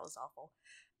 2020 because that was awful.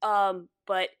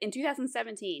 But in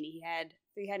 2017, he had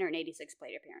 386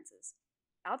 plate appearances.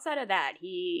 Outside of that,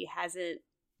 he hasn't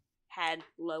had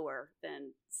lower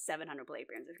than 700 plate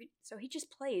appearances. So he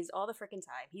just plays all the freaking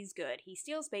time. He's good. He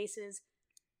steals bases.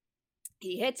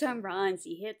 He hits home runs.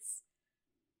 He hits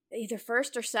either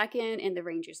first or second in the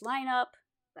Rangers lineup,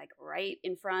 like right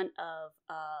in front of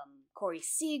Corey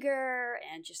Seager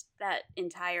and just that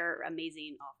entire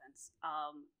amazing offense.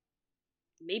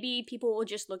 Maybe people will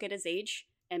just look at his age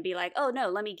and be like, oh no,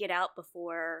 let me get out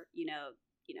before,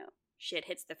 shit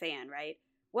hits the fan, right?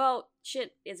 Well,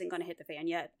 shit isn't going to hit the fan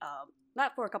yet.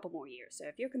 Not for a couple more years. So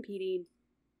if you're competing,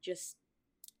 just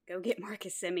go get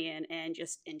Marcus Semien and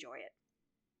just enjoy it.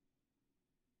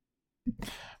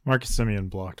 Marcus Semien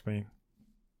blocked me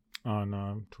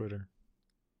on Twitter.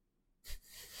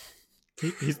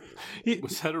 Is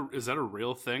that a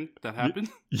real thing that happened?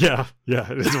 Yeah,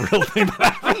 it is a real thing that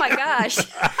happened. Oh my gosh.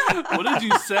 What did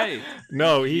you say?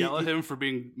 No, he yell at him for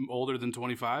being older than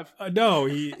 25? No,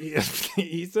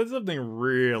 he said something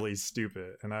really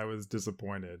stupid, and I was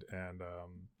disappointed. And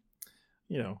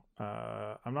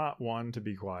I'm not one to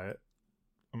be quiet,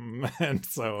 and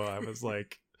so I was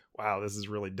like, "Wow, this is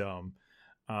really dumb,"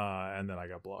 and then I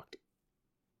got blocked.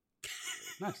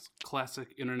 Nice.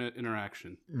 Classic internet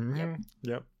interaction. Mm-hmm.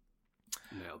 Yep.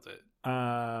 Nailed it.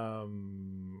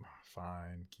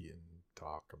 Fine, Keaton,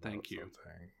 talk about Thank you.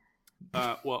 something.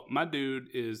 Well, my dude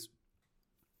is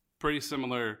pretty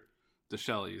similar to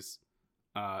Shelly's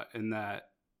in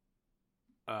that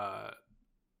a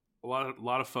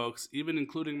lot of folks, even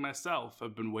including myself,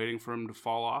 have been waiting for him to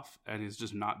fall off, and he's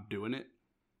just not doing it.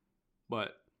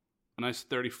 But a nice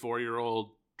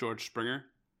 34-year-old George Springer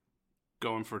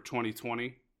going for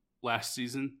 2020 last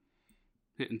season,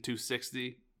 hitting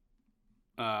 260,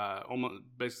 almost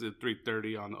basically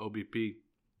 330 on the OBP.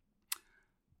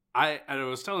 I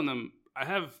was telling them I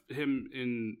have him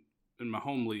in my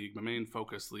home league, my main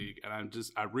focus league, and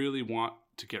I really want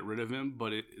to get rid of him,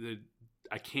 but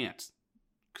I can't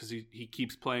because he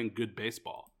keeps playing good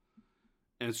baseball,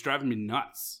 and it's driving me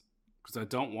nuts because I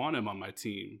don't want him on my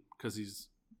team because he's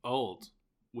old,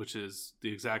 which is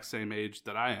the exact same age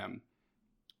that I am.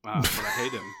 But I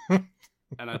hate him,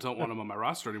 and I don't want him on my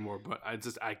roster anymore. But I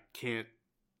can't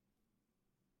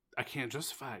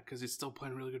justify it because he's still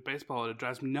playing really good baseball, and it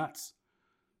drives me nuts.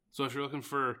 So if you're looking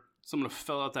for someone to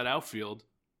fill out that outfield,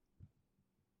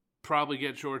 probably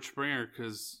get George Springer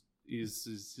because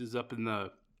he's up in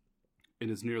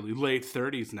his nearly late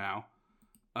 30s now,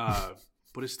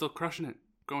 but he's still crushing it.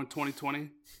 Going 2020,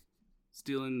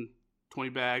 stealing 20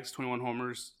 bags, 21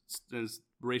 homers, his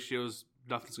ratios,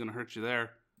 nothing's gonna hurt you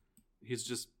there.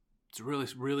 He's a really,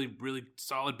 really, really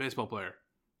solid baseball player,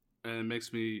 and it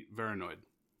makes me very annoyed.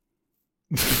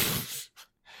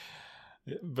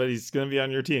 But he's gonna be on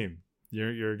your team.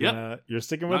 You're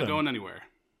sticking with him. Not going anywhere.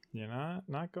 You're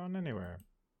not going anywhere.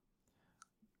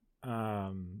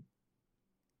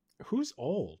 Who's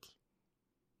old?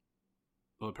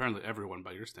 Well, apparently everyone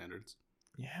by your standards.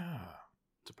 Yeah.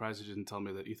 Surprised you didn't tell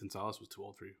me that Ethan Salas was too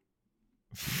old for you.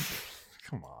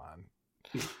 Come on.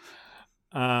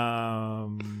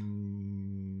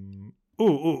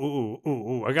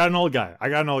 Ooh. I got an old guy.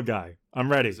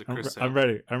 I'm ready.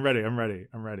 I'm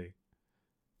ready.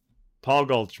 Paul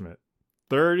Goldschmidt,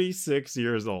 36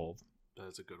 years old.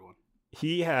 That's a good one.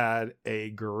 He had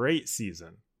a great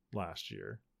season last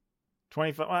year.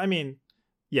 25. I mean,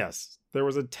 yes, there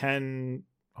was a 10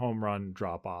 home run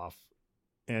drop off.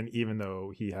 And even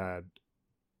though he had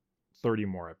 32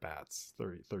 more at bats.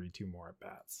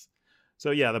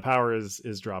 So yeah, the power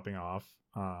is dropping off.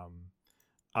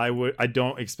 I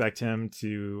don't expect him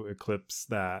to eclipse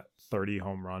that 30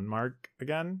 home run mark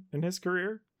again in his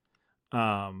career.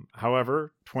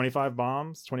 However, 24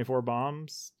 bombs,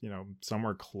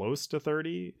 somewhere close to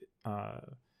 30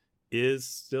 is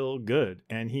still good,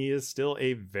 and he is still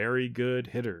a very good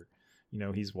hitter.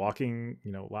 He's walking,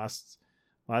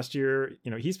 last year,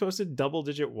 he's posted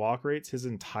double-digit walk rates his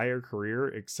entire career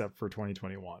except for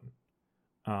 2021.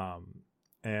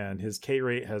 And his K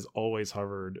rate has always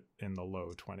hovered in the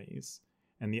low 20s,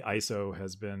 and the ISO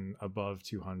has been above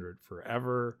 200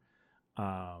 forever.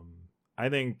 I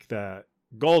think that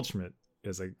Goldschmidt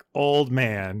is an old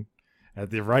man at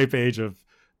the ripe age of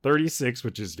 36,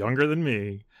 which is younger than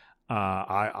me.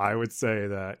 I would say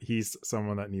that he's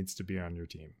someone that needs to be on your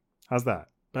team. How's that?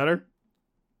 Better?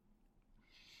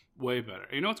 Way better.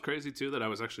 You know what's crazy too that I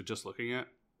was actually just looking at?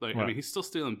 Like, what? I mean, he's still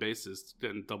stealing bases,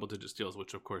 getting double-digit steals,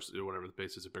 which of course, whatever, the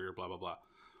bases are bigger, blah blah blah.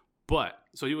 But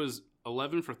so he was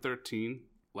 11 for 13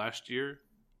 last year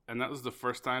and that was the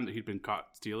first time that he'd been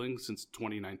caught stealing since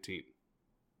 2019.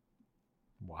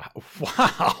 Wow.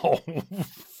 Wow.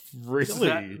 Really? Is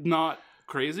that not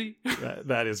crazy?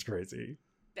 That is crazy.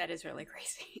 That is really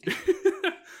crazy.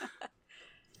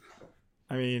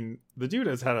 I mean, the dude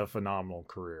has had a phenomenal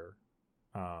career.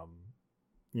 I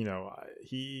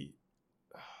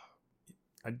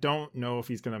don't know if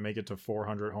he's going to make it to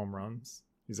 400 home runs.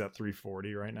 He's at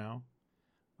 340 right now.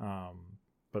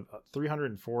 But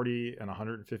 340 and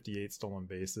 158 stolen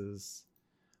bases,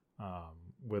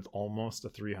 with almost a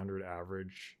 300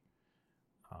 average,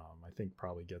 I think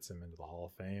probably gets him into the Hall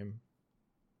of Fame.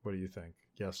 What do you think?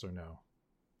 Yes or no?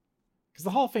 Because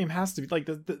the Hall of Fame has to be like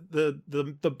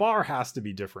the bar has to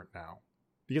be different now,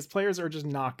 because players are just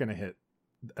not going to hit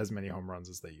as many home runs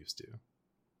as they used to.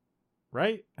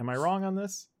 Right? Am I wrong on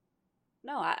this?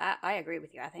 No, I agree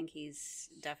with you. I think he's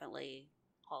definitely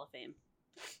Hall of Fame.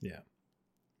 Yeah.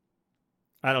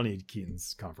 I don't need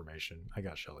Keaton's confirmation. I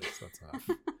got Shelly, so that's enough.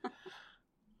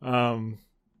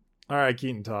 All right,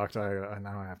 Keaton talked.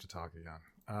 Now I have to talk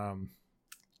again.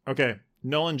 Okay,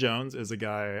 Nolan Jones is a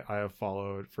guy I have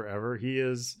followed forever. He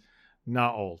is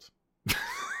not old.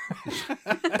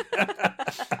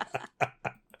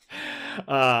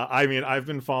 I mean, I've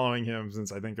been following him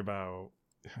since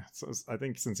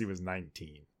since he was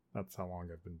 19. That's how long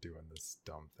I've been doing this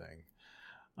dumb thing.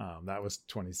 That was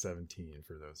 2017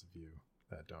 for those of you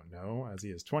that don't know, as he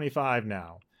is 25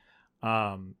 now.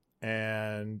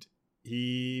 And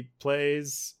he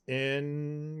plays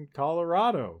in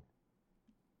Colorado,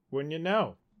 wouldn't you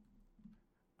know?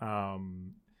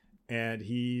 And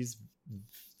he's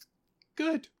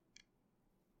good.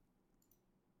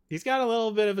 He's got a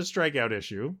little bit of a strikeout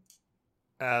issue,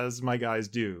 as my guys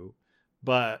do,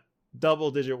 but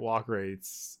double-digit walk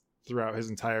rates throughout his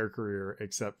entire career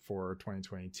except for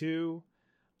 2022.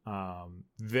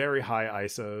 Very high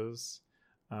ISOs.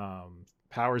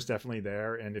 Power's definitely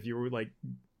there. And if you were like,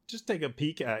 just take a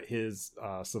peek at his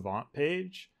Savant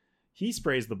page, he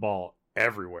sprays the ball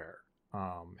everywhere.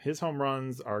 His home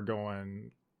runs are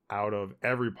going out of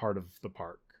every part of the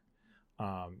park.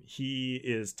 He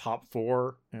is top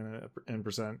 4 in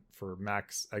percent for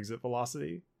max exit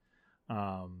velocity.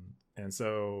 And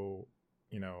so,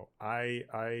 I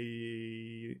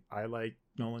like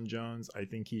Nolan Jones. I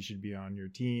think he should be on your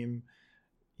team.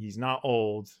 He's not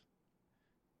old,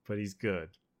 but he's good.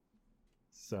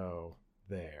 So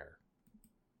there.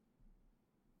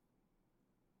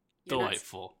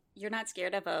 Delightful. You're not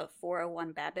scared of a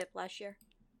 401 BABIP last year?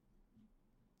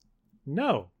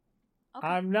 No, Okay.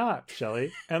 I'm not,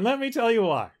 Shelly. And let me tell you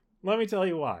why.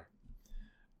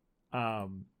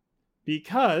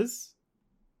 Because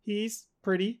he's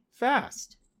pretty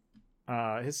fast.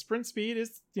 His sprint speed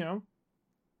is, in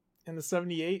the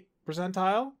 78th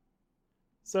percentile.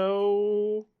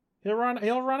 So he'll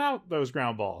run out those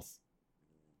ground balls.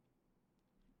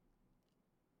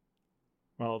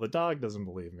 Well, the dog doesn't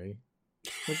believe me.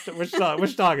 Which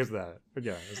dog is that?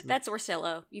 Yeah, That's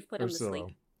Orsillo. You've put him to sleep.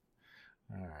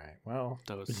 All right. Well,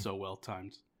 that was so well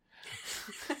timed.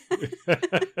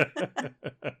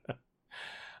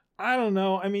 I don't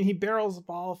know. I mean, he barrels the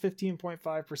ball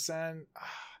 15.5%.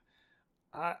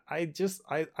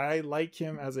 I like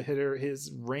him as a hitter.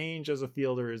 His range as a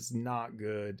fielder is not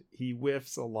good. He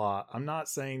whiffs a lot. I'm not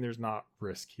saying there's not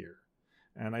risk here,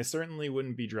 and I certainly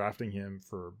wouldn't be drafting him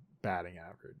for batting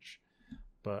average.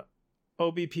 But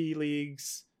OBP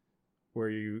leagues where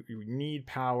you need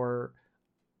power,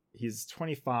 he's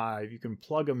 25. You can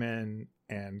plug him in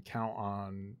and count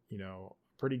on, a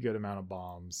pretty good amount of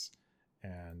bombs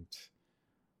and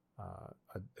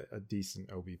a decent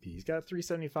OBP. He's got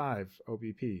 375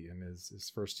 OBP in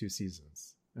his first 2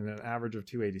 seasons and an average of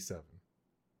 287.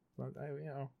 But,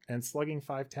 and slugging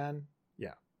 510.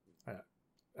 Yeah.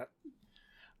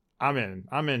 I'm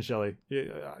in, Shelly.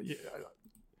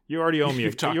 You already owe me.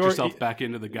 You've talked yourself back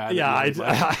into the guy. Yeah,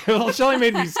 well, Shelly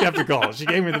made me skeptical. She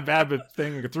gave me the bad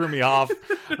thing, threw me off.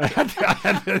 I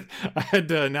had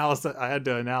to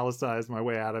analyze my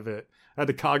way out of it. I had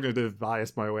to cognitive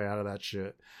bias my way out of that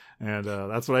shit, and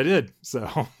that's what I did.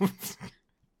 So,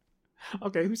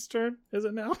 okay, whose turn is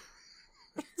it now?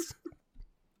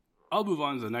 I'll move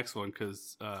on to the next one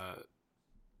because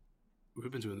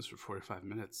we've been doing this for 45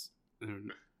 minutes,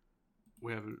 and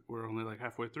we're only like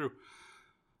halfway through.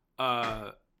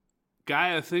 Guy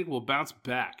I think will bounce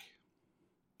back,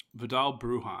 Vidal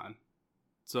Brujan.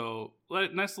 So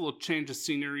nice little change of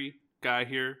scenery guy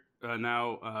here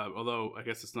now. Although I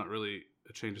guess it's not really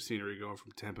a change of scenery going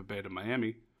from Tampa Bay to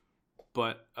Miami,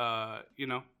 but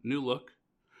new look.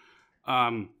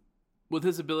 With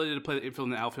his ability to play the infield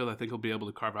and the outfield, I think he'll be able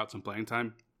to carve out some playing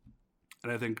time.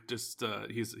 And I think just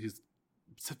he's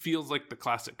feels like the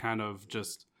classic kind of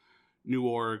just new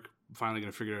org, finally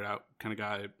going to figure it out kind of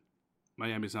guy.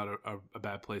 Miami's not a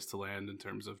bad place to land in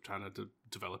terms of trying to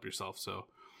develop yourself. So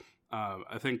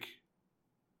I think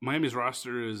Miami's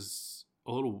roster is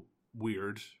a little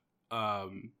weird.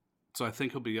 So I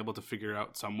think he'll be able to figure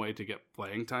out some way to get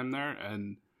playing time there,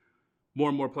 and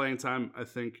more playing time. I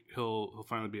think he'll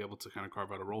finally be able to kind of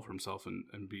carve out a role for himself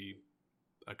and be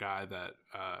a guy that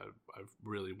I've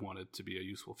really wanted to be a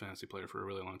useful fantasy player for a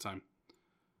really long time.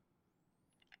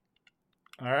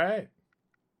 All right.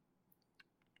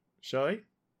 Shelly?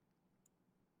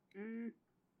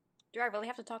 Do I really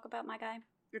have to talk about my guy?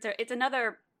 It's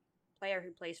another player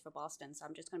who plays for Boston, so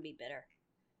I'm just going to be bitter.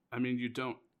 I mean, you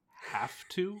don't have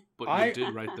to, but you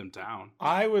did write them down.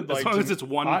 I would like, as long as it's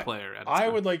one player at a time. I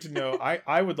would like to know.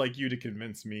 I would like you to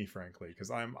convince me, frankly,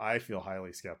 because I feel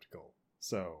highly skeptical.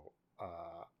 So,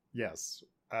 yes,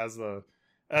 as the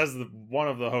one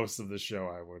of the hosts of this show,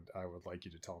 I would like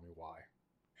you to tell me why.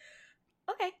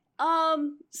 Okay.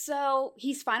 So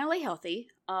he's finally healthy.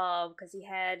 Because he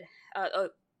had. I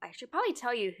should probably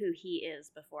tell you who he is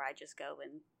before I just go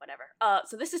and whatever.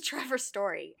 So this is Trevor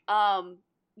Story.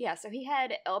 Yeah, so he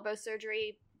had elbow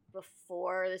surgery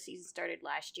before the season started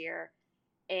last year,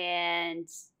 and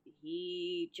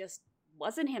he just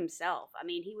wasn't himself. I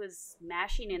mean, he was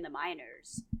smashing in the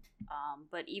minors,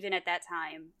 but even at that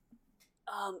time,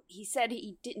 he said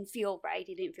he didn't feel right.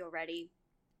 He didn't feel ready,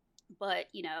 but,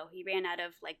 you know, he ran out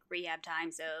of, like, rehab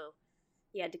time, so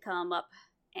he had to come up,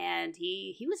 and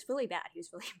he was really bad. He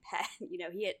was really bad. You know,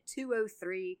 he hit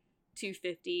 203,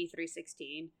 250,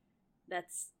 316.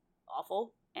 That's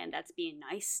awful. And that's being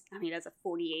nice. I mean, that's a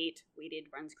 48 weighted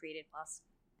runs created plus.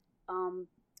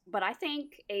 But I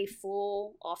think a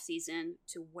full offseason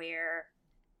to where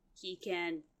he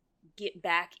can get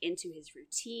back into his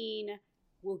routine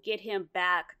will get him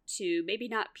back to maybe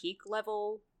not peak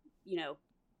level, you know,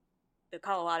 the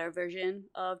Colorado version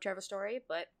of Trevor Story,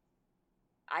 but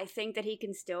I think that he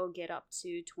can still get up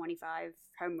to 25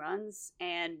 home runs.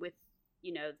 And with,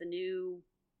 you know, the new,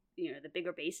 you know, the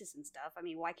bigger bases and stuff. I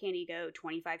mean, why can't he go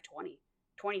 25-20,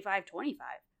 25-25?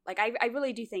 Like, I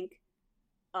really do think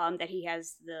that he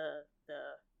has the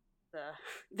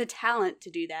talent to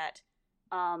do that.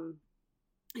 And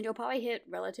he'll probably hit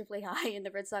relatively high in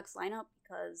the Red Sox lineup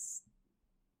because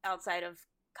outside of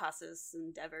Casas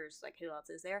and Devers, like, who else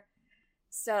is there?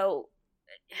 So,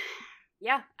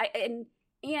 yeah, and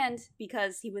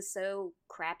because he was so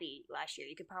crappy last year,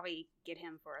 you could probably get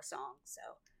him for a song. So,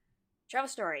 Trevor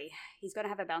Story, he's going to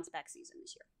have a bounce back season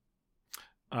this year.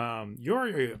 You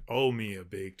already owe me a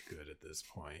baked good at this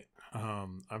point.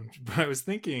 I was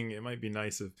thinking it might be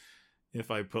nice if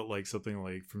I put like something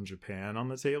like from Japan on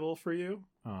the table for you.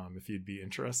 If you'd be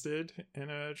interested in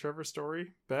a Trevor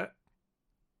Story bet.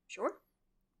 Sure.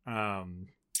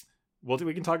 Well,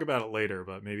 we can talk about it later,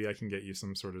 but maybe I can get you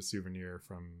some sort of souvenir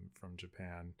from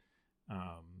Japan,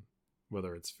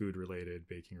 whether it's food related,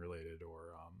 baking related,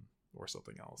 or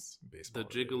something else. Baseball. The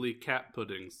jiggly cat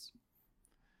puddings.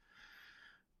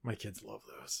 My kids love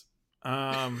those.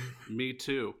 Me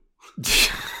too.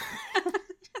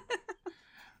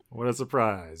 What a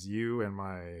surprise. You and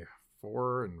my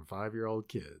 4 and 5-year-old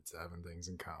kids having things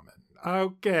in common.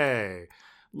 Okay.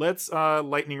 Let's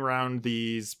lightning round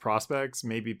these prospects.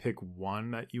 Maybe pick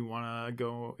one that you want to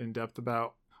go in depth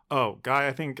about. Oh, guy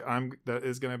I think that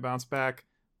is going to bounce back.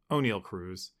 O'Neal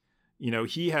Cruz. You know,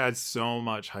 he had so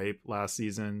much hype last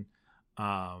season,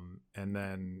 and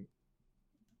then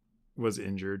was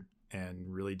injured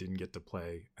and really didn't get to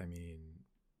play. I mean,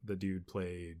 the dude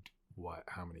played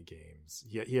how many games?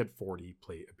 He had 40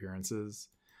 plate appearances,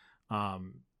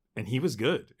 and he was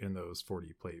good in those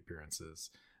 40 plate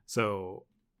appearances. So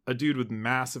a dude with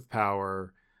massive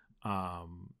power.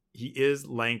 He is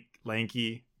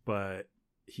lanky, but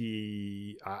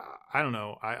I don't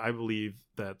know. I believe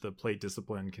that the plate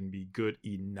discipline can be good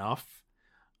enough.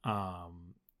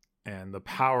 And the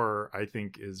power, I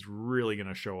think, is really going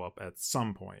to show up at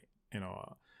some point. You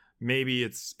know, maybe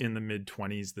it's in the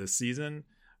mid-20s this season,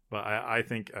 but I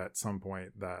think at some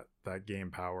point that game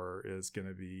power is going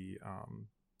to be,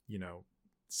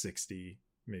 60,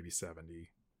 maybe 70.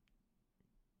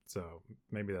 So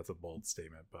maybe that's a bold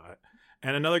statement,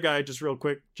 and another guy, just real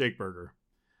quick, Jake Berger.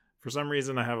 For some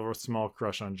reason, I have a small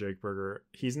crush on Jake Berger.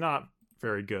 He's not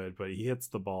very good, but he hits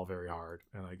the ball very hard,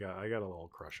 and I got a little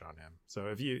crush on him.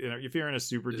 So if you're in a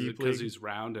super deep league, because he's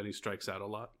round and he strikes out a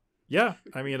lot. Yeah,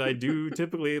 I mean, I do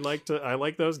typically like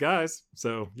those guys.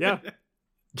 So yeah.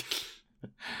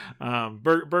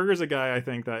 Berger's a guy I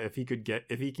think that if he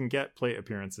can get plate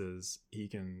appearances, he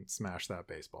can smash that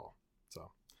baseball.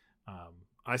 So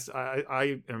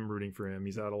I am rooting for him.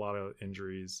 He's had a lot of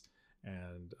injuries,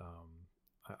 and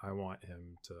I want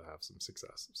him to have some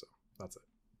success. So that's it.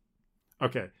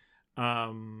 Okay.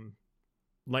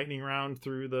 Lightning round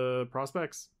through the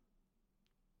prospects.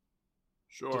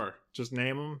 Sure. Just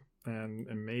name them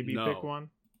and maybe pick one.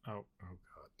 Oh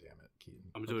god damn it, Keaton.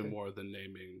 I'm doing more than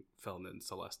naming Felton and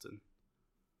Celestin.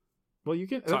 Well, you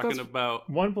can talking about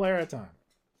one player at a time.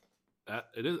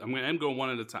 It is. I'm going one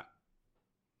at a time.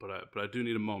 But I do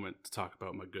need a moment to talk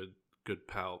about my good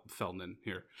pal Felton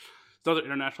here. It's another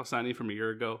international signing from a year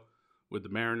ago with the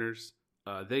Mariners.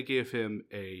 They gave him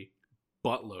a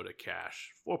buttload of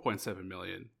cash, $4.7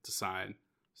 million to sign.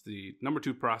 It's the number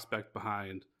 2 prospect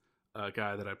behind a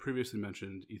guy that I previously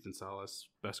mentioned, Ethan Salas,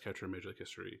 best catcher in Major League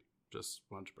history. Just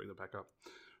wanted to bring that back up.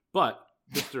 But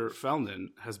Mr.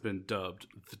 Felton has been dubbed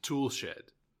the tool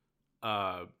shed.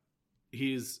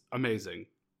 He's amazing.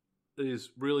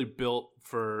 He's really built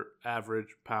for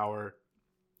average power.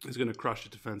 He's going to crush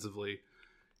it defensively.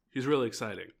 He's really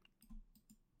exciting.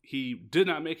 He did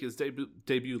not make his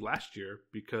debut last year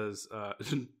because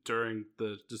during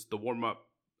the warm-up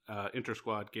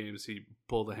inter-squad games, he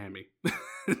pulled a hammy.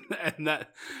 And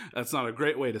that's not a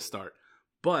great way to start.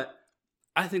 But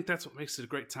I think that's what makes it a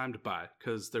great time to buy,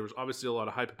 because there was obviously a lot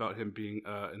of hype about him being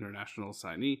an international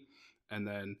signee, and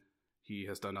then he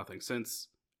has done nothing since,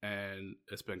 and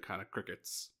it's been kind of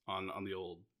crickets on the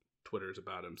old Twitters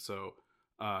about him. So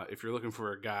if you're looking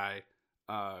for a guy,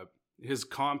 his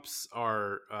comps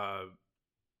are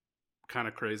kind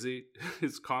of crazy.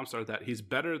 His comps are that he's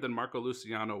better than Marco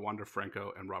Luciano, Wander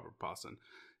Franco, and Robert Posson.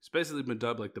 He's basically been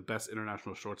dubbed like the best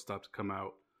international shortstop to come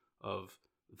out of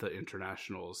the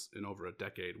internationals in over a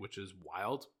decade, which is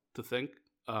wild to think.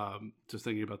 Just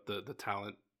thinking about the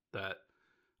talent that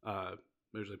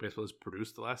Major League Baseball has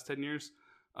produced the last 10 years.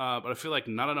 But I feel like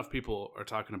not enough people are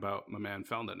talking about my man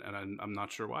Felton, and I'm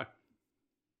not sure why.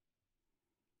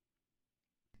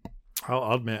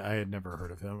 I'll admit I had never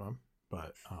heard of him,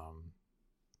 but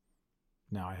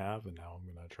now I have, and now I'm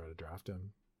going to try to draft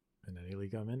him in any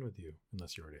league I'm in with you,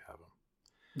 unless you already have him.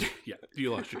 Yeah,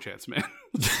 you lost your chance, man.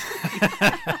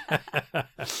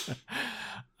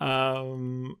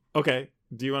 Okay.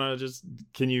 Do you want to just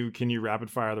can you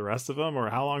rapid fire the rest of them, or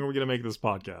how long are we going to make this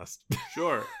podcast?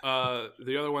 Sure.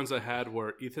 The other ones I had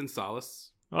were Ethan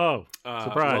Salas. Oh,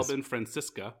 surprise! Robin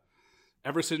Francisca,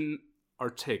 Everson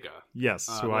Ortega. Yes,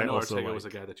 who I also Ortega liked. was a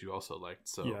guy that you also liked.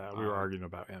 So yeah, we were arguing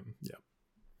about him.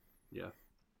 Yeah.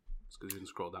 It's because you didn't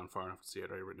scroll down far enough to see it.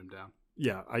 I already written him down.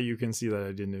 Yeah, you can see that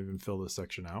I didn't even fill this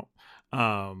section out.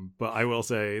 But I will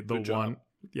say the Good one. job.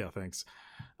 Yeah, thanks.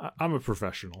 I'm a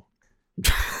professional.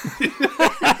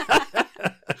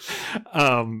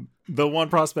 The one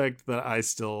prospect that I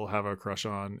still have a crush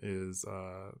on is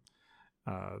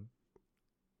I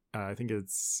think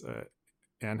it's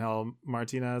Angel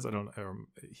Martinez. I don't know.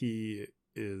 He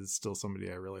is still somebody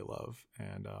I really love,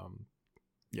 and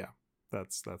yeah,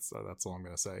 that's all I'm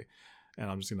gonna say. And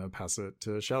I'm just gonna pass it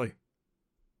to Shelly.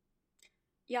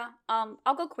 Yeah,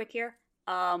 I'll go quick here.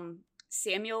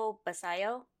 Samuel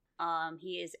Basayo,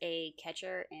 he is a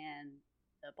catcher in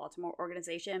the Baltimore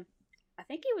organization. I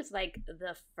think he was like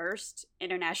the first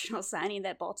international signing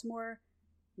that Baltimore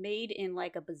made in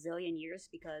like a bazillion years,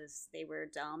 because they were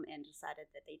dumb and decided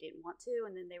that they didn't want to,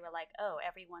 and then they were like, oh,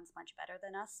 everyone's much better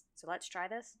than us, so let's try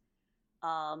this.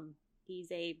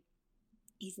 He's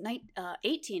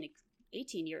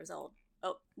 18 years old.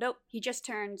 Oh, nope, he just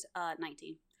turned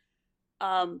 19.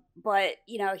 But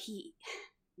you know, he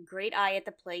great eye at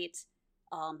the plate.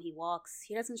 He walks.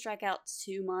 He doesn't strike out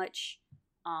too much.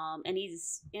 And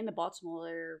he's in the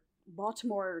Baltimore's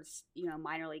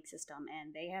minor league system,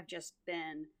 and they have just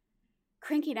been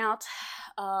cranking out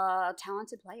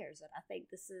talented players. And I think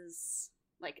this is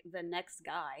like the next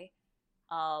guy.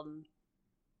 I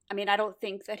mean, I don't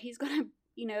think that he's gonna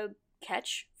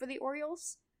catch for the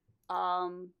Orioles,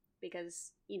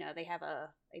 because they have a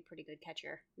pretty good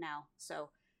catcher now. So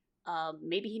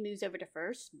maybe he moves over to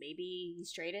first, maybe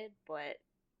he's traded, but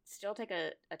still take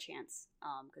a chance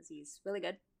because he's really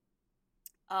good.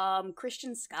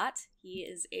 Christian Scott, he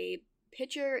is a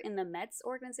pitcher in the Mets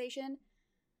organization.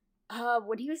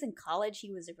 When he was in college,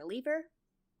 he was a reliever,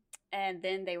 and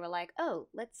then they were like, oh,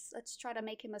 let's try to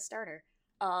make him a starter.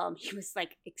 He was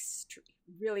like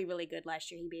really, really good last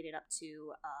year. He made it up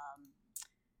to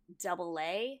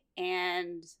Double-A,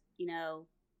 and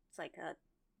it's like a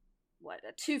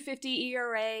 2.50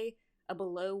 ERA, a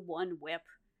below 1 WHIP.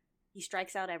 He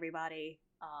strikes out everybody.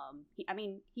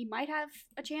 He might have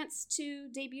a chance to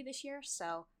debut this year,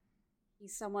 so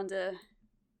he's someone to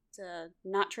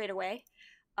not trade away.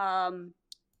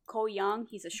 Cole Young,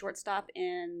 he's a shortstop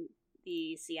in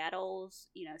the Seattle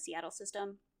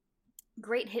system.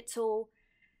 Great hit tool,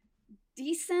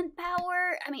 decent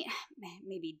power. I mean,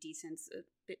 maybe decent's a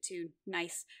bit too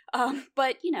nice.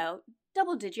 But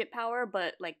double digit power,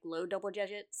 but like low double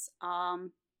digits.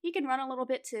 He can run a little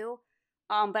bit too.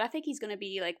 But I think he's going to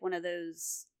be like one of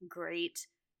those great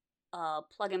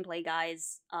plug and play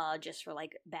guys just for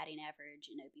like batting average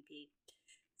and OBP.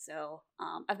 So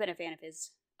I've been a fan of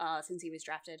his since he was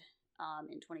drafted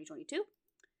in 2022.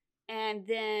 And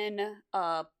then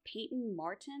Peyton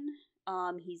Martin,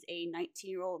 he's a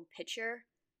 19-year-old pitcher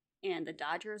in the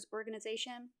Dodgers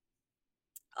organization.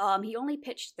 He only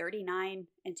pitched 39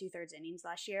 and 2/3 innings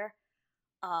last year.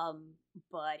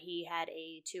 But he had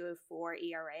a 2.04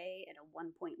 ERA and a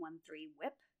 1.13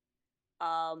 WHIP.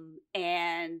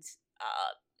 And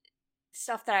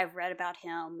stuff that I've read about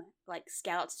him, like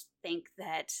scouts think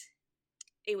that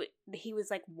he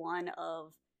was like one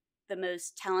of the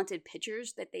most talented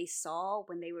pitchers that they saw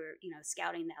when they were,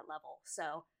 scouting that level.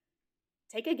 So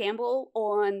take a gamble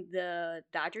on the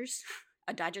Dodgers,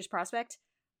 a Dodgers prospect,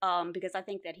 because I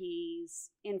think that he's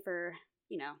in for,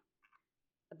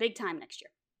 a big time next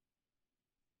year.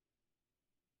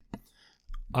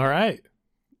 All right.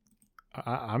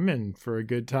 I'm in for a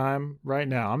good time right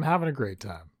now. I'm having a great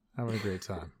time.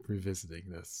 Revisiting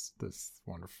this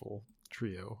wonderful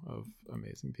trio of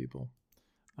amazing people,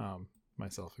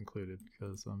 myself included,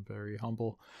 because I'm very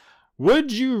humble.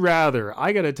 Would you rather?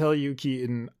 I gotta tell you,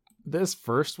 Keaton, this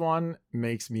first one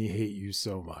makes me hate you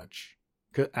so much.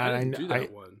 I didn't do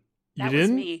that one. You that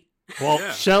didn't? Was me. Well,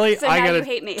 yeah. Shelly, so I now gotta you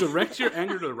hate me. Direct your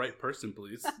anger to the right person,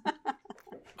 please.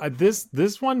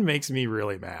 This one makes me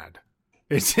really mad.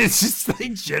 It's just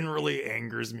like generally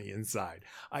angers me inside.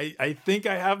 I think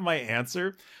I have my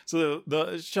answer. So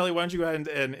the Shelly, why don't you go ahead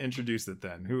and introduce it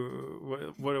then?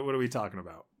 What are we talking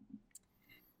about?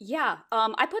 Yeah,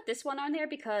 I put this one on there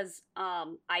because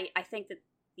I think that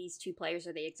these two players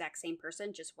are the exact same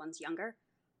person, just one's younger.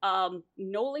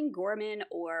 Nolan Gorman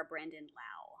or Brandon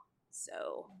Lau.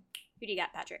 So who do you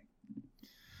got, Patrick?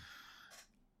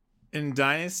 In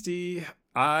Dynasty,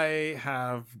 I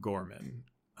have Gorman.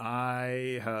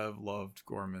 I have loved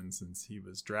Gorman since he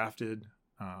was drafted.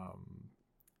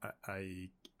 I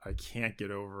can't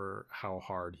get over how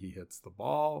hard he hits the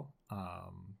ball.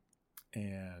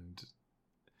 And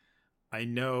I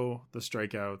know the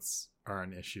strikeouts are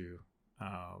an issue.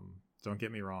 Don't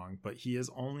get me wrong, but he has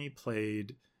only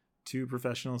played 2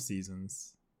 professional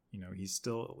seasons. He's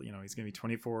still, he's going to be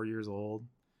 24 years old,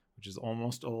 which is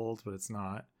almost old, but it's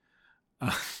not.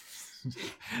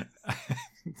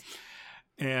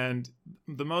 And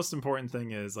the most important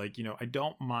thing is, I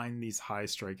don't mind these high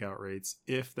strikeout rates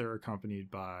if they're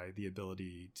accompanied by the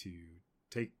ability to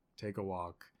take a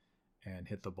walk and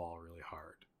hit the ball really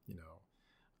hard,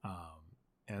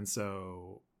 and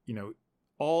so,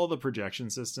 all the projection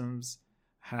systems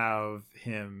have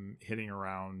him hitting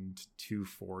around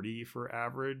 240 for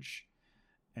average,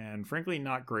 and frankly,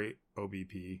 not great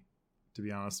OBP, to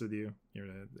be honest with you.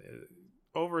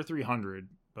 Over 300,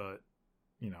 but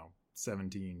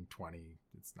 17, 20,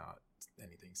 it's not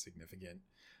anything significant.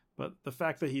 But the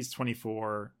fact that he's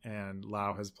 24 and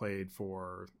Lau has played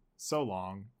for so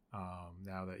long,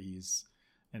 now that he's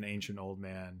an ancient old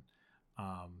man,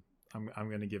 I'm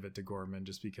going to give it to Gorman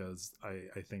just because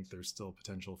I think there's still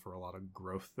potential for a lot of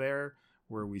growth there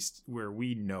where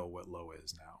we know what low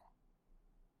is now.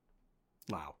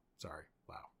 Lau.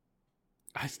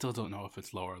 I still don't know if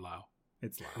it's low or Lau.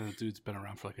 It's Lau. The dude's been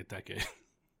around for like a decade.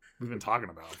 We've been talking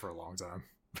about it for a long time.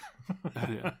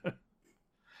 Yeah.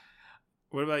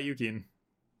 What about you, Keaton?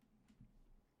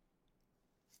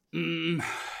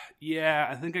 Yeah,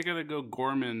 I think I gotta go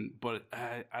Gorman, but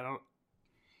I don't.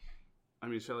 I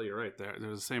mean, Shelly, you're right. They're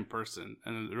the same person,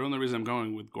 and the only reason I'm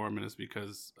going with Gorman is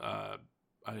because I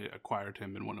acquired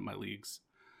him in one of my leagues,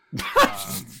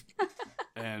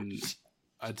 and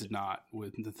I did not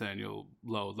with Nathaniel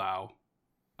Lau.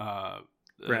 I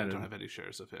don't have any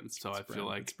shares of him, so I feel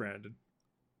like it's Brandon.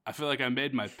 I feel like I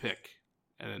made my pick,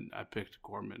 and I picked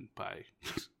Gorman by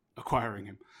acquiring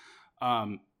him.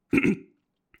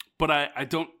 But I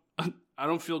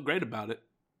don't feel great about it.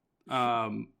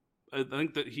 I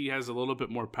think that he has a little bit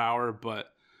more power, but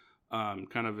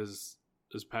kind of as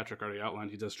Patrick already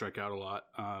outlined, he does strike out a lot.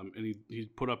 And he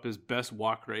put up his best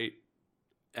walk rate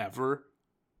ever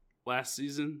last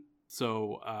season.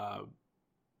 So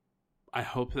I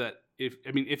hope that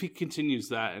if he continues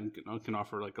that and can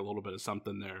offer like a little bit of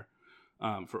something there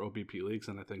for OBP leagues,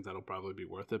 then I think that'll probably be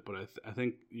worth it. But I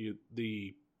think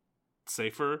the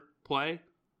safer play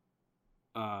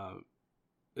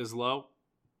is low,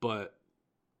 but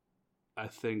I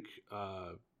think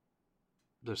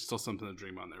there's still something to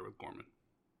dream on there with Gorman.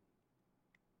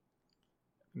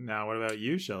 Now, what about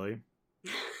you, Shelly?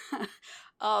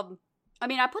 I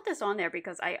mean, I put this on there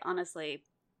because I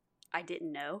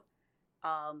didn't know.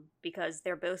 Because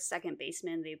they're both second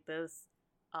basemen. They both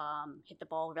hit the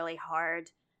ball really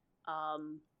hard.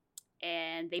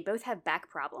 And they both have back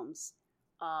problems.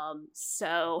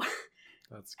 So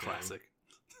that's classic.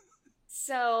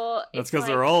 So that's because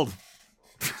they're old.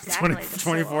 Exactly,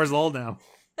 24 is old now.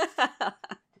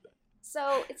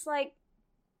 So it's like,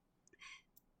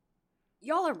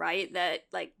 y'all are right that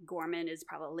like Gorman is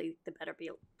probably the better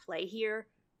play here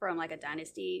from like a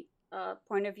dynasty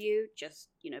point of view, just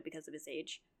because of his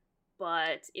age.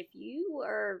 But if you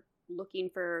are looking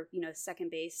for second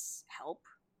base help,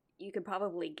 you could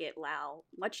probably get Lau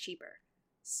much cheaper.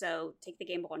 So take the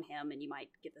gamble on him, and you might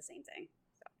get the same thing.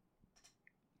 So.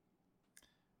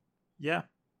 Yeah.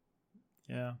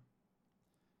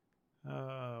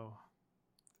 Oh,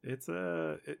 it's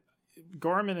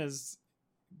Gorman's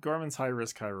high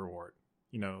risk, high reward.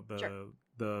 Sure.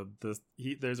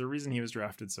 There's a reason he was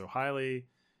drafted so highly.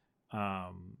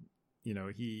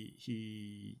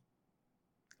 He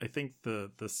I think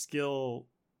the skill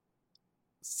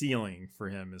ceiling for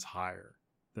him is higher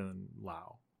than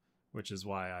Lau, which is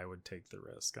why I would take the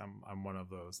risk. I'm one of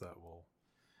those that will.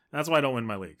 That's why I don't win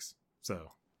my leagues.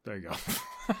 So there you go.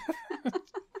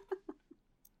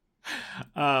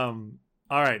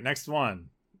 All right, next one.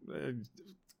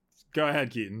 Go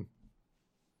ahead, Keaton.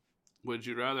 Would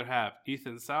you rather have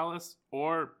Ethan Salas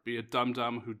or be a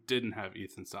dum-dum who didn't have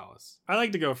Ethan Salas? I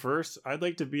like to go first. I'd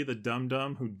like to be the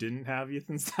dum-dum who didn't have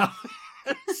Ethan Salas.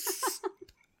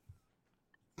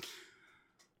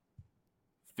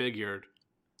 Figured.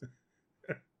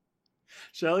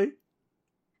 Shelly?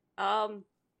 I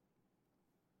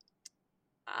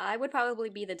would probably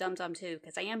be the dum-dum too,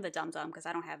 because I am the dum-dum because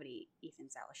I don't have any Ethan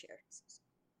Salas shares.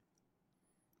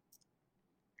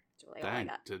 Really Dang,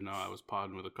 didn't know I was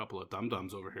podding with a couple of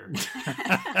dum-dums over here.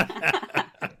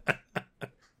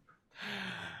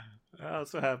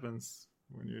 That's what happens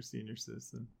when you're a senior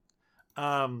citizen.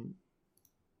 I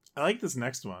like this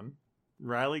next one.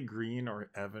 Riley Green or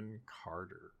Evan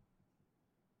Carter?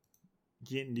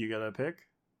 Keaton, do you got a pick?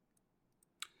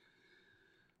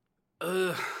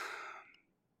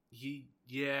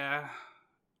 Yeah.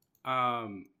 I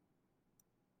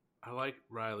like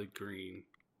Riley Green.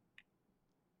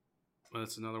 But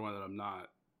it's another one that I'm not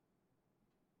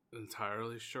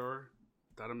entirely sure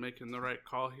that I'm making the right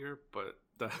call here, but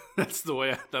that's the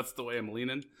way I'm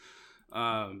leaning.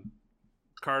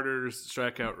 Carter's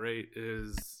strikeout rate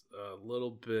is a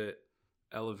little bit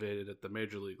elevated at the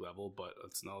major league level, but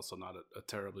it's also not a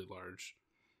terribly large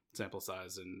sample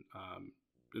size. And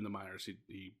in the minors,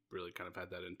 he really kind of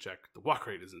had that in check. The walk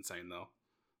rate is insane, though.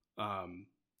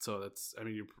 So it's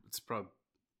probably.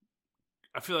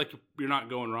 I feel like you're not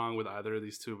going wrong with either of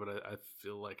these two, but I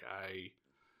feel like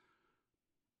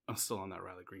I'm still on that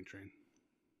Riley Green train.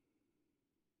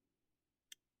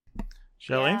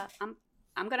 Shelly? Yeah,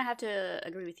 I'm gonna have to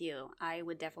agree with you. I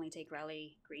would definitely take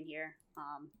Riley Green here.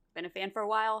 Been a fan for a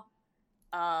while,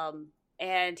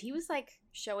 and he was like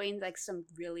showing like some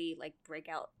really like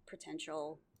breakout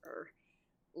potential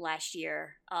last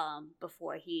year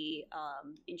before he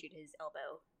injured his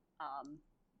elbow.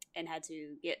 And had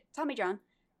to get Tommy John,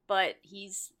 but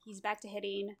he's back to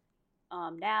hitting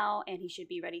now, and he should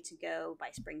be ready to go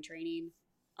by spring training.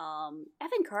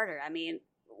 Evan Carter, I mean,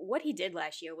 what he did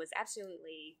last year was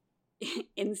absolutely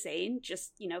insane.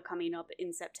 Just coming up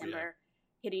in September,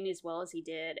 hitting as well as he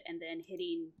did, and then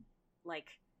hitting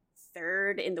like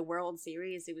third in the World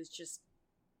Series. It was just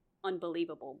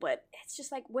unbelievable. But it's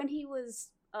just like when he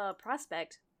was a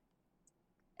prospect,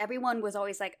 everyone was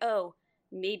always like, "Oh,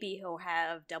 maybe he'll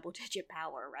have double-digit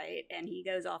power," right? And he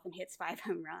goes off and hits 5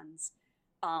 home runs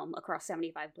across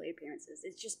 75 plate appearances.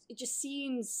 It just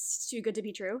seems too good to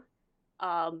be true.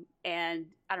 And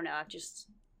I don't know. I've just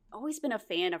always been a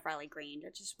fan of Riley Green. I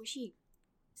just wish he'd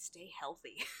stay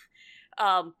healthy.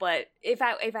 But if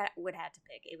I would have to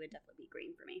pick, it would definitely be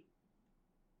Green for me.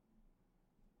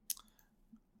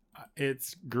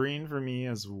 It's Green for me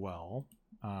as well.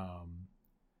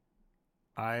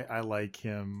 I like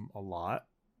him a lot,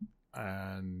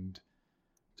 and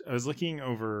I was looking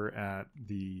over at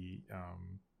the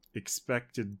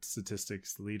expected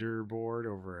statistics leaderboard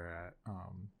over at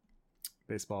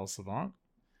Baseball Savant,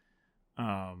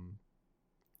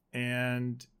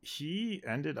 and he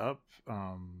ended up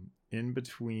in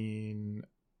between.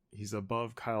 He's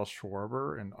above Kyle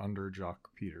Schwarber and under Jock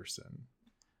Peterson,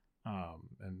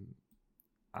 and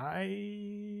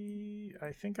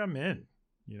I think I'm in.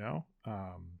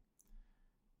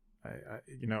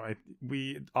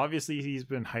 we obviously he's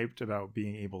been hyped about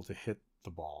being able to hit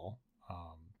the ball.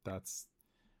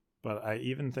 But I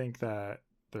even think that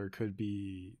there could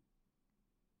be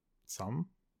some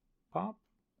pop.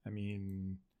 I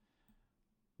mean,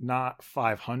 not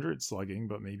 500 slugging,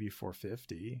 but maybe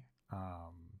 450.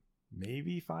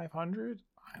 Maybe 500.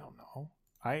 I don't know.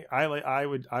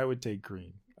 I would take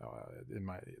green.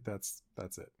 That's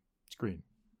it. It's green.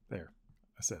 There,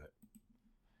 I said it.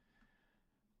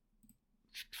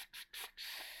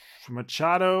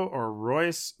 Machado or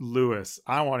Royce Lewis?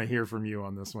 I want to hear from you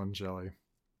on this one, Shelly.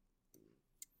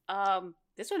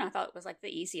 This one I thought was like the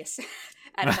easiest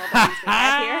out of all the ones we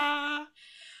have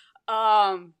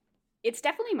here. It's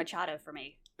definitely Machado for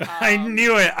me. I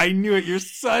knew it. You're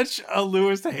such a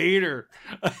Lewis hater.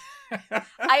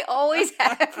 I always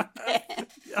have been.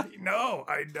 I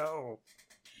know.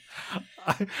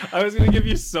 I was gonna give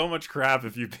you so much crap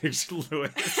if you picked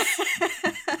Lewis.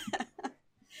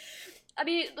 I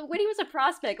mean, when he was a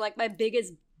prospect, like my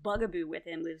biggest bugaboo with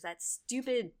him was that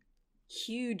stupid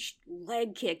huge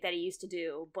leg kick that he used to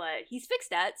do, but he's fixed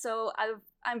that, so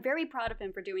I'm very proud of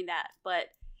him for doing that, but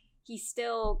he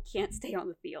still can't stay on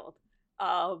the field.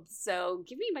 So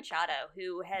give me Machado,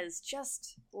 who has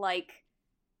just like,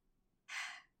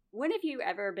 when have you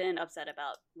ever been upset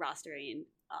about rostering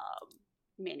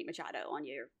Manny Machado on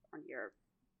your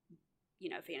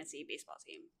fantasy baseball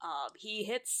team? He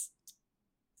hits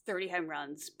 30 home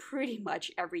runs pretty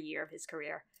much every year of his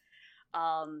career.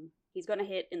 He's going to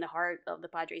hit in the heart of the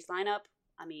Padres lineup.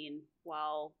 I mean,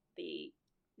 while they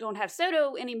don't have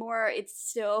Soto anymore, it's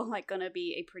still like going to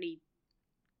be a pretty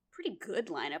good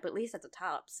lineup, at least at the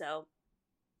top. So,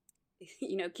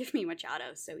 give me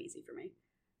Machado. So easy for me.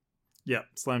 Yeah,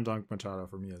 slam dunk Machado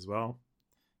for me as well.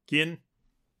 Keaton?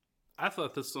 I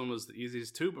thought this one was the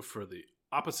easiest too, but for the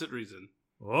opposite reason.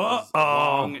 As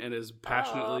long and as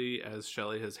passionately as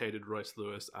Shelly has hated Royce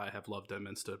Lewis, I have loved him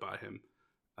and stood by him.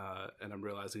 And I'm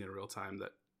realizing in real time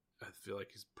that I feel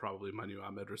like he's probably my new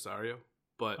Ahmed Rosario.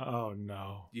 But oh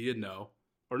no, you know,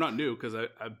 or not new, because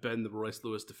I've been the Royce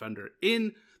Lewis defender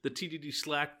in the TDD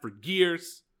Slack for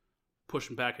years,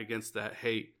 pushing back against that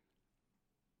hate,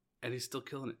 and he's still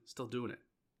killing it, still doing it.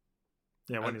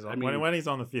 Yeah, when he's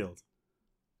on the field.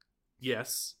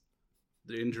 Yes,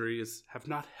 the injuries have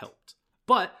not helped,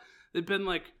 but they've been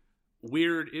like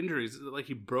weird injuries. Like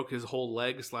he broke his whole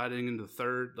leg sliding into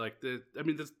third. You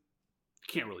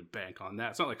can't really bank on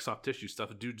that. It's not like soft tissue stuff.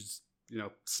 The dude just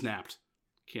snapped.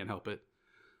 Can't help it.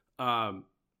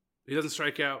 He doesn't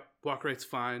strike out. Walk rate's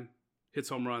fine. Hits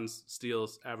home runs,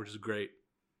 steals, average is great.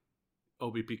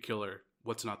 OBP killer.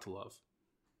 What's not to love?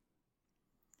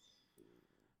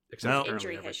 Except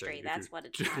injury history. That's what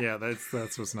it's. Yeah,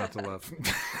 that's what's not to love.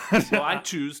 Well, I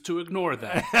choose to ignore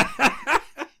that.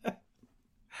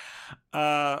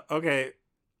 Okay.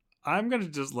 I'm going to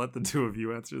just let the two of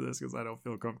you answer this because I don't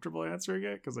feel comfortable answering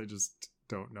it because I just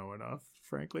don't know enough,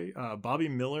 frankly. Bobby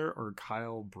Miller or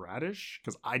Kyle Bradish?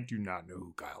 Because I do not know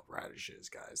who Kyle Bradish is,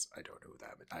 guys. I don't know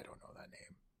that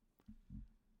name.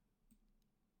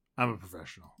 I'm a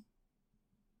professional.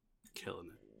 Killing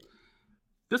it.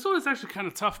 This one is actually kind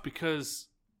of tough because,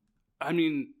 I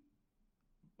mean,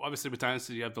 obviously with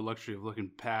Dynasty you have the luxury of looking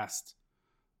past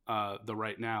the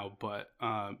right now, but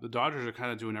the Dodgers are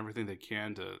kind of doing everything they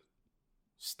can to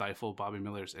stifle Bobby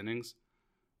Miller's innings.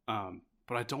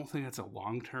 But I don't think that's a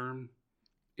long-term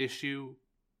issue.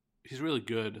 He's really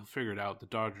good. He'll figure it out. The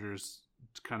Dodgers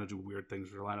kind of do weird things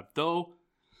with their lineup, though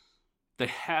they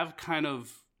have kind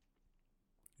of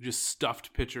just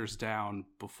stuffed pitchers down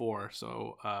before.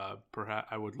 So perhaps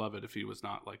I would love it if he was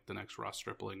not like the next Ross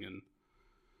Stripling and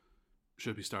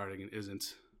should be starting and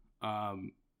isn't.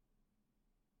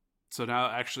 So now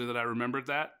actually that I remembered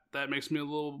that makes me a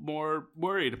little more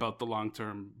worried about the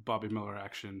long-term Bobby Miller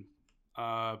action.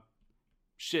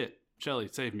 Shit. Shelly,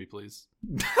 save me, please.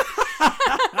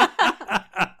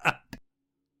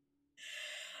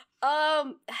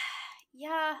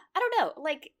 Yeah, I don't know.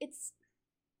 Like, it's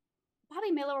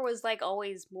Bobby Miller was like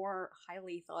always more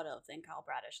highly thought of than Kyle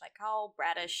Bradish. Like Kyle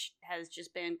Bradish has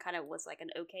just been was like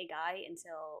an okay guy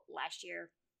until last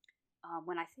year,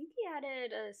 when I think he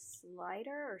added a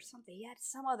slider or something. He had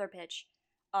some other pitch,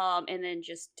 and then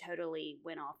just totally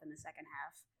went off in the second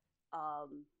half.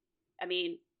 I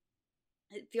mean,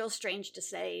 it feels strange to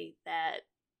say that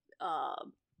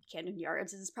Camden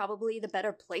Yards is probably the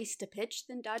better place to pitch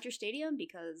than Dodger Stadium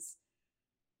because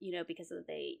of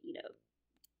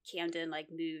Camden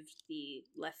moved the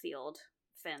left field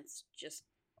fence just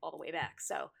all the way back.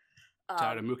 So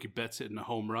tired of Mookie Betts hitting a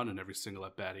home run in every single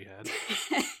at bat he had.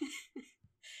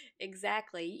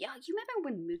 Exactly. Yeah, you remember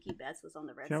when Mookie Betts was on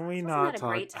the Red Sox? Can we Wasn't not that a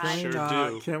talk? great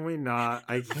time? Can we not?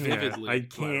 I can't. Vividly, I do I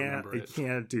can't. remember I it.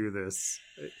 can't do this.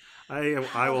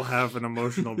 I will have an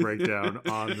emotional breakdown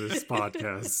on this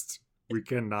podcast. We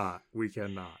cannot.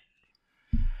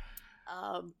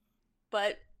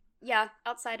 But yeah,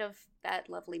 outside of that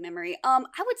lovely memory, I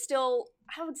would still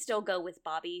go with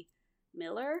Bobby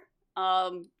Miller.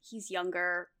 He's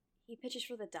younger. He pitches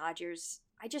for the Dodgers.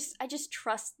 I just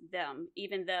trust them,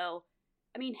 even though,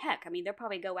 I mean, heck, they'll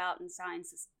probably go out and sign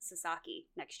Sasaki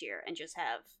next year and just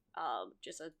have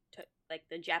like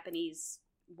the Japanese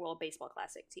World Baseball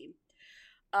Classic team.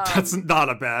 That's not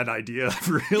a bad idea,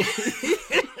 really.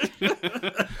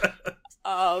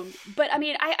 But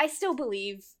I still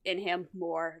believe in him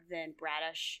more than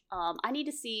Bradish. I need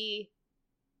to see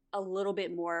a little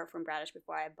bit more from Bradish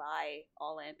before I buy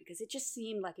all in, because it just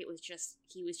seemed like he was just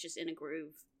in a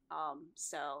groove.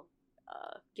 So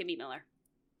give me Miller.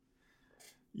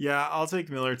 Yeah, I'll take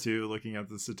Miller too, looking at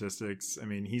the statistics.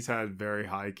 He's had very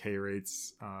high K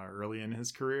rates early in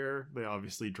his career. They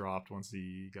obviously dropped once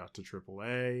he got to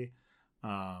AAA.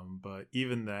 But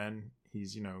even then,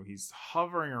 he's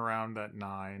hovering around that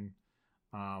 9.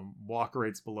 Walk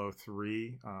rates below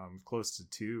 3, close to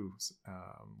 2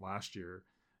 last year.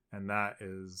 And that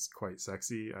is quite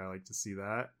sexy. I like to see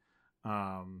that.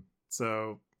 And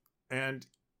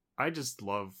I just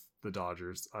love the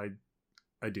Dodgers. I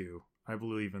do. I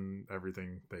believe in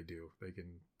everything they do. They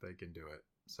can do it.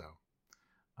 So,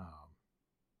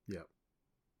 yeah,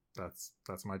 that's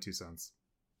my 2 cents.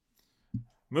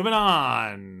 Moving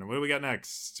on. What do we got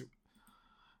next?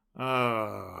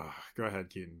 Go ahead,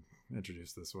 Keaton.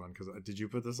 Introduce this one, because did you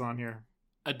put this on here?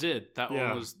 I did. That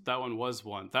one was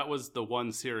one. That was the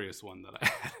one serious one that I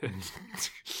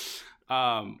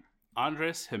had.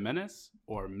 Andres Jimenez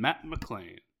or Matt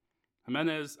McClain.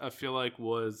 Jimenez, I feel like,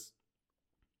 was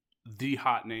the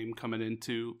hot name coming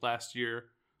into last year.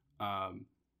 He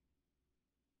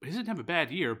didn't have a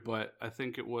bad year, but I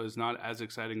think it was not as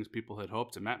exciting as people had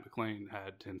hoped. And Matt McClain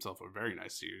had himself a very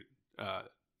nice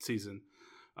season,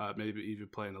 maybe even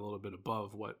playing a little bit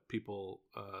above what people's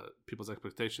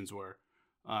expectations were.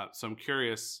 So I'm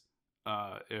curious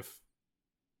if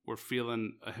we're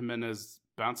feeling a Jimenez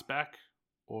bounce back,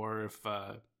 or if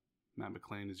Matt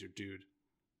McClain is your dude.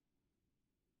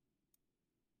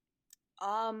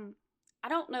 I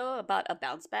don't know about a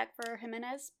bounce back for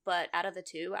Jimenez, but out of the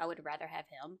two, I would rather have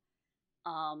him.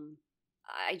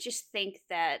 I just think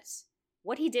that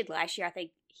what he did last year, I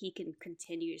think he can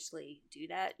continuously do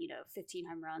that. 15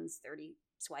 home runs, 30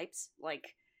 swipes.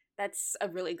 Like, that's a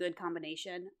really good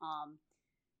combination.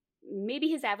 Maybe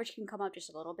his average can come up just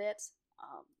a little bit.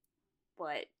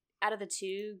 But out of the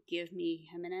two, give me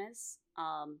Jimenez.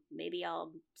 Maybe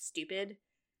I'm stupid.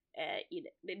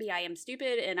 Maybe I am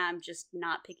stupid and I'm just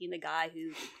not picking the guy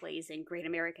who plays in Great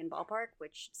American Ballpark,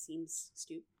 which seems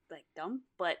dumb,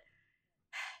 but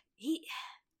it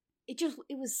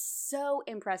was so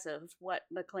impressive what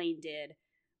McClain did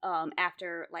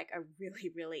after like a really,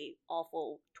 really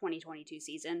awful 2022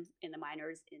 season in the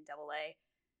minors in AA.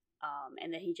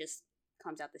 And then he just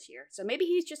comes out this year. So maybe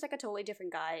he's just like a totally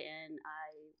different guy and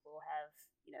I will have,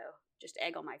 just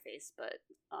egg on my face, but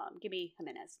give me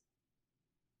Jimenez.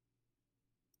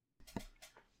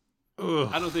 Ugh.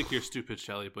 I don't think you're stupid,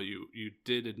 Shelly, but you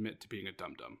did admit to being a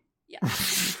dum-dum. Yeah.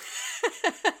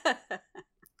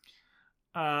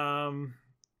 I'm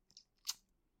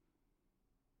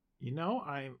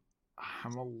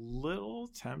a little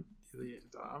tempted.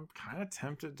 I'm kind of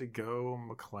tempted to go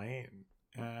McClain,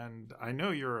 and I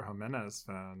know you're a Jimenez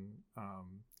fan,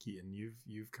 Keaton.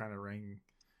 You've kind of rang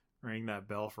that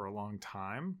bell for a long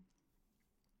time,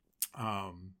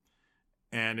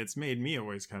 and it's made me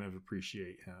always kind of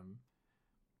appreciate him.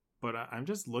 But I'm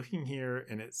just looking here,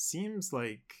 and it seems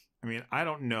like, I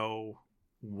don't know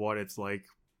what it's like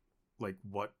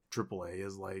what AAA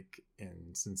is like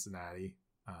in Cincinnati,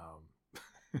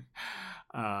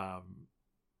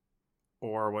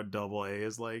 or what AA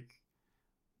is like.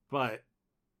 But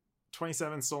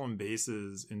 27 stolen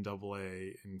bases in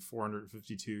AA in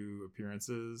 452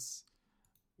 appearances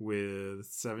with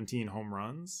 17 home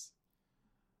runs.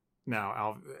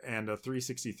 Now, and a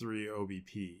 363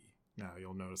 OBP. Now,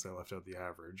 you'll notice I left out the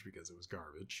average because it was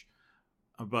garbage.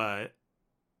 But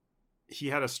he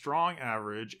had a strong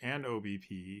average and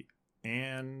OBP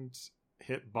and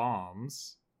hit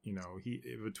bombs. He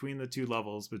between the two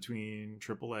levels, between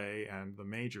AAA and the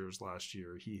majors last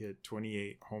year, he hit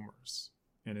 28 homers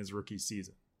in his rookie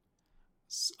season.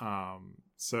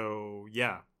 So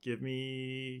yeah, give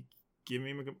me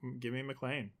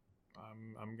McClain.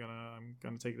 I'm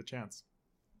gonna take the chance.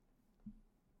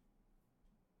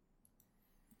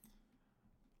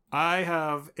 I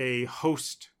have a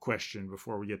host question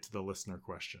before we get to the listener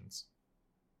questions.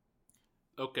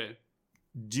 Okay.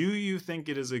 Do you think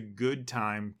it is a good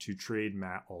time to trade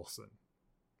Matt Olson?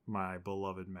 My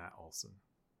beloved Matt Olson.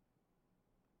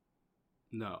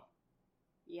 No.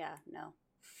 Yeah, no.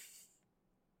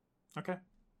 Okay.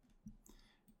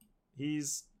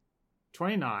 He's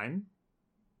 29.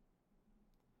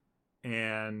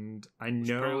 And I know... Which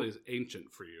apparently is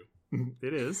ancient for you.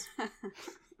 It is.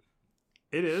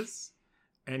 It is.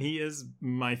 And he is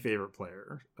my favorite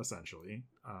player, essentially.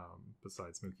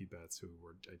 Besides Mookie Betts, who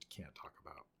I can't talk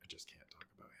about. I just can't talk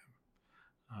about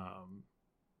him.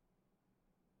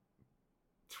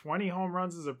 20 home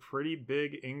runs is a pretty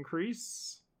big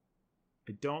increase.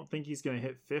 I don't think he's going to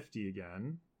hit 50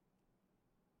 again.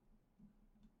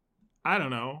 I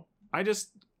don't know. I just,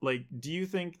 do you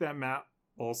think that Matt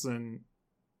Olson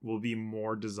will be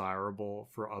more desirable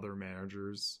for other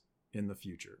managers in the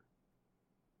future?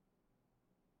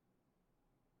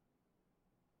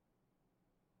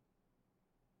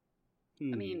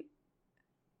 I mean,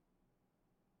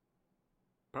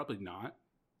 probably not.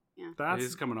 Yeah.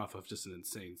 He's coming off of just an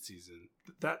insane season.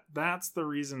 That's the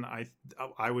reason I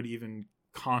would even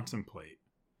contemplate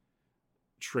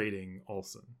trading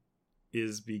Olson,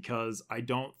 is because I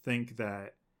don't think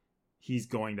that he's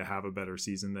going to have a better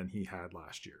season than he had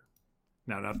last year.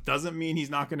 Now, that doesn't mean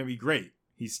he's not going to be great.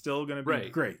 He's still going to be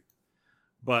great.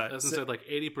 But as I said,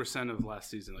 80% of last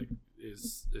season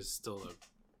is still a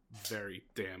very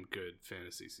damn good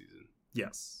fantasy season.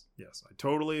 Yes, I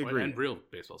totally agree. And real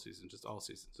baseball season, just all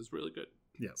seasons, is really good.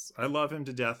 Yes, I love him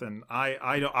to death, and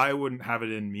I wouldn't have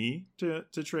it in me to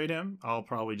trade him. I'll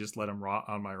probably just let him rot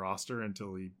on my roster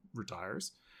until he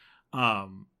retires.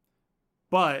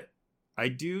 But I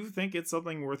do think it's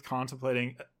something worth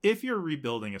contemplating if you're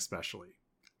rebuilding, especially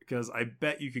because I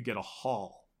bet you could get a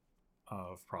haul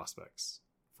of prospects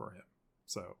for him.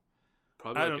 So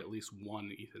probably at least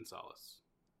one Ethan Salas.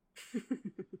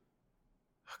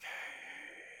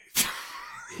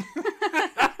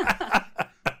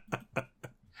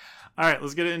 All right,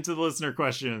 let's get into the listener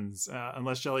questions.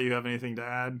 Unless, Shelly, you have anything to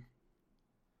add?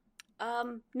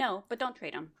 No, but don't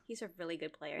trade him. He's a really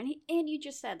good player, and you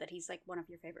just said that he's one of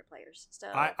your favorite players. So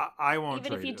I won't.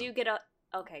 Even if you him. do get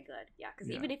okay, good, yeah. Because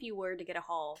even if you were to get a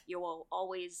haul, you will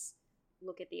always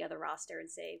look at the other roster and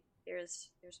say, "There's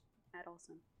Matt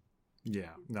Olson."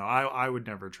 Yeah, no, I would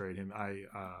never trade him.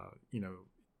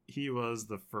 He was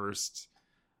the first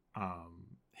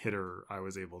hitter I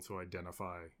was able to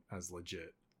identify as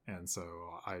legit. And so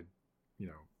I've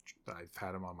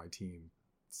had him on my team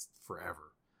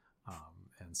forever.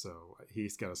 And so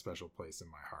he's got a special place in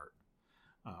my heart.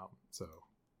 So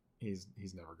he's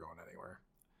never going anywhere.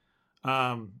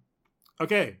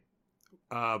 Okay.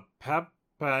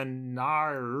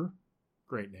 Pepanar,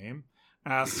 great name,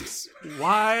 asks,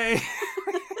 why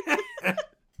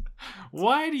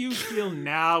do you feel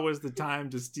now is the time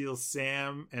to steal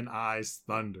Sam and I's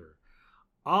thunder?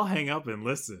 I'll hang up and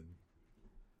listen.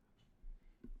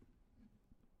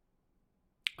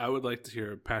 I would like to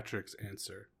hear Patrick's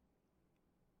answer.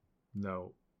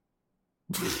 No.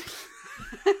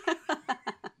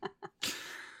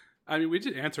 I mean, we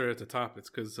did answer it at the top. It's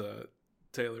because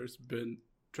Taylor's been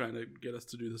trying to get us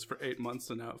to do this for 8 months,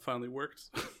 and now it finally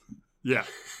worked. Yeah.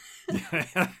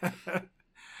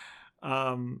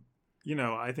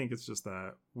 I think it's just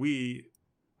that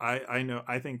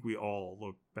I think we all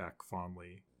look back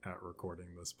fondly at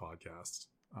recording this podcast,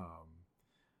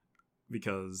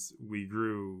 because we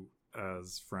grew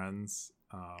as friends,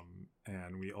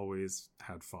 and we always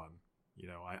had fun.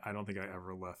 I don't think I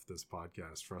ever left this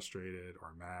podcast frustrated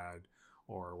or mad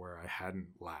or where I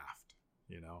hadn't laughed,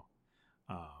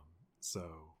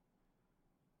 so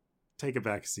take a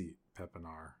back seat,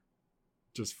 Pepinar,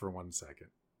 just for 1 second.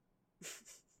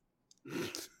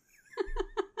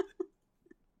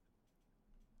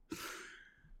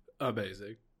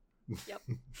 Amazing. Yep.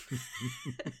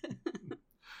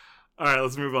 All right,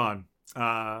 let's move on.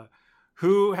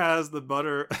 Who has the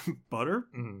butter? Butter?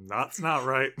 That's not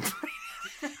right.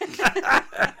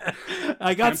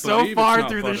 I got so far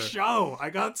through the show.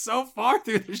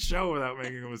 Without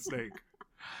making a mistake.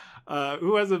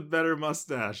 Who has a better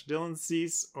mustache, Dylan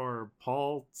Cease or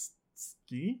Paul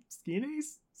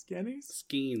Skeens?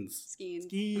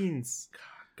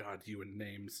 God, you and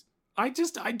names. I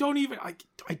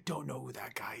don't know who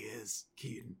that guy is,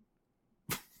 Keaton.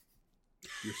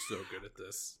 You're so good at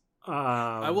this.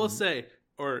 I will say,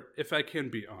 or if I can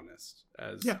be honest,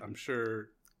 I'm sure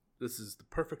this is the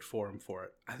perfect forum for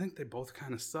it, I think they both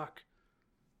kind of suck.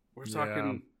 We're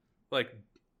talking,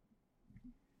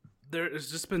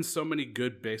 there's just been so many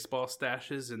good baseball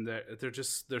stashes, and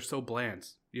they're so bland.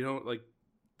 You know, like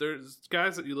there's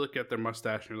guys that you look at their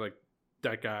mustache and you're like,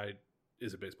 that guy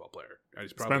is a baseball player. And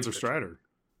he's probably Spencer Strider.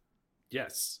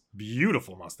 Yes.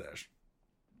 Beautiful mustache.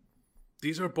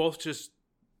 These are both just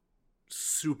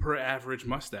super average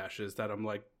mustaches that I'm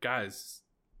like, guys,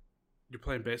 you're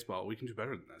playing baseball. We can do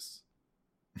better than this.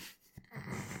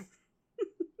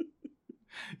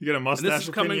 You got a mustache And this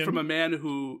is coming opinion? from a man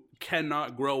who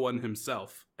cannot grow one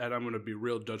himself, and I'm going to be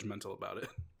real judgmental about it.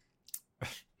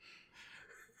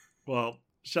 Well,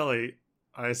 Shelly,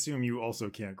 I assume you also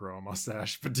can't grow a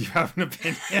mustache, but do you have an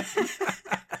opinion?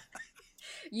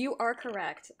 You are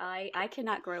correct. I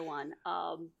cannot grow one.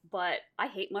 But I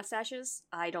hate mustaches.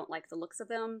 I don't like the looks of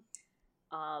them.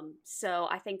 So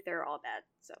I think they're all bad.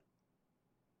 So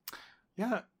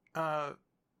Yeah, I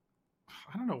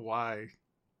don't know why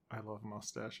I love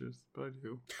mustaches, but I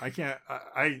do. I can't.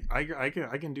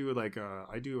 I can do like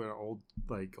I do an old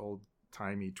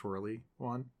timey twirly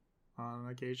one on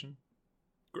occasion.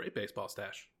 Great baseball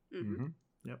stash. Mm-hmm.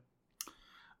 Yep.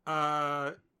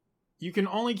 You can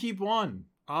only keep one: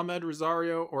 Ahmed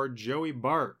Rosario or Joey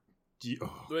Bart.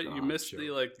 Wait, you missed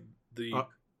the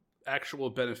actual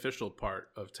beneficial part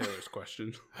of Taylor's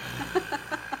question.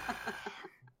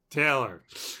 Taylor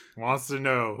wants to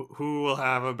know who will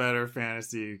have a better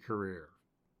fantasy career.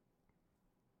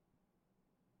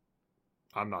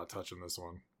 I'm not touching this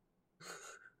one.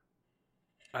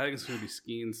 I think it's going to be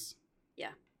Skeens.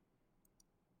 yeah,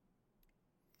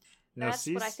 You know, that's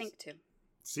what I think too.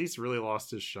 Cease really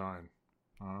lost his shine.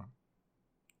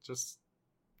 Just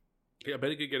Yeah, I bet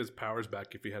he could get his powers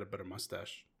back if he had a better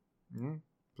mustache.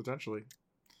 potentially.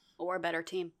 Or a better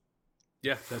team.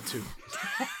 Yeah, that too.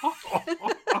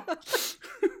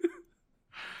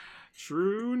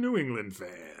 True New England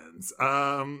fans.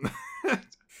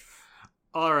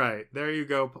 All right, there you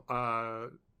go,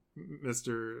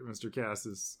 Mr.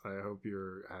 Cassis. I hope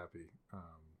you're happy.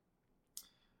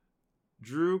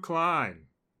 Drew Klein,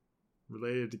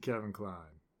 related to Calvin Klein.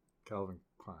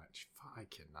 I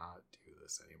cannot do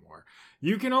this anymore.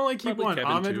 You can only keep Probably one: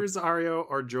 Kevin, Ahmed too. Rosario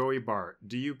or Joey Bart.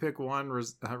 Do you pick one?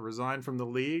 Resign from the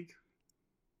league,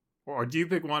 or do you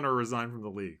pick one or resign from the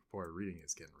league? Boy, reading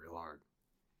is getting real hard.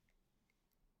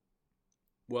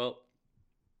 Well,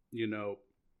 you know,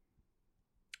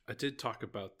 I did talk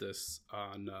about this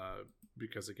on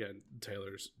because again,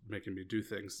 Taylor's making me do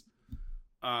things.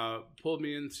 Pulled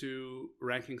me into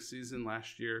ranking season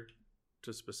last year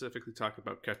to specifically talk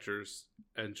about catchers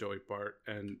and Joey Bart,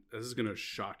 and this is going to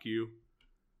shock you,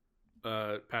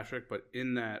 Patrick, but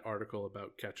in that article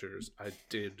about catchers, I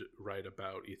did write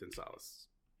about Ethan Salas.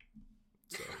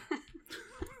 So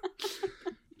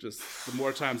just the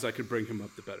more times I could bring him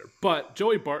up, the better. But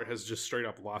Joey Bart has just straight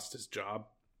up lost his job.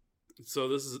 So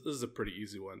this is a pretty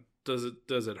easy one. Does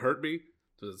it hurt me?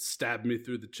 Does it stab me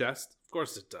through the chest? Of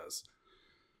course it does.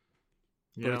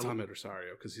 But it's Ahmed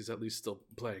Rosario because he's at least still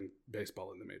playing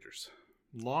baseball in the majors.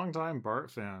 Longtime Bart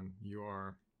fan, you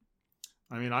are.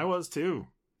 I mean, I was too.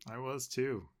 But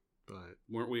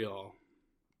weren't we all?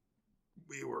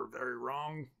 We were very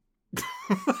wrong.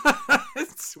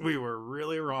 We were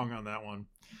really wrong on that one.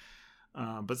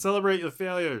 But celebrate your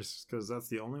failures, because that's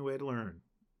the only way to learn.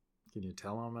 Can you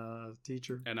tell I'm a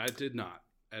teacher? And I did not.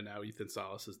 And now Ethan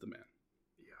Salas is the man.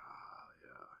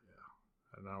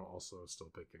 And I'm also still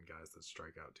picking guys that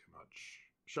strike out too much.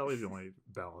 Shelly's the only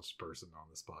balanced person on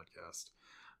this podcast.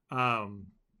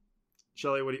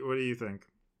 Shelly, what do you think?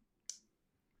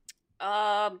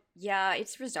 Yeah,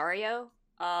 it's Rosario.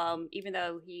 Even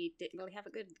though he didn't really have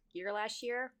a good year last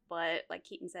year, but like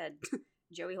Keaton said,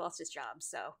 Joey lost his job,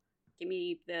 so give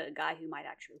me the guy who might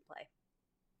actually play.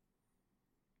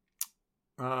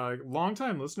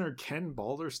 Longtime listener Ken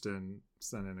Balderston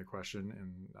sent in a question,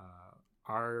 and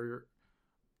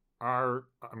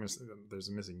there's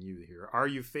a missing U here. Are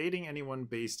you fading anyone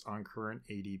based on current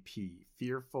ADP?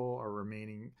 Fearful a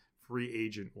remaining free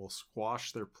agent will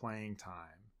squash their playing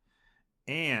time,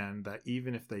 and that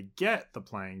even if they get the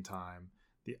playing time,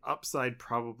 the upside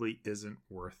probably isn't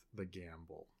worth the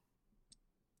gamble.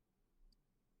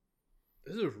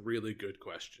 This is a really good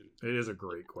question. It is a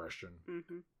great question.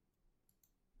 Mm-hmm.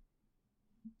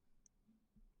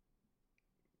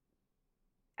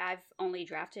 I've only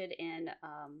drafted in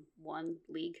one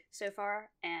league so far,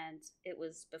 and it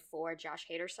was before Josh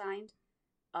Hader signed.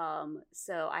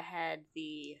 So I had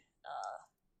the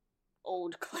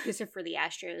old closer for the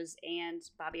Astros and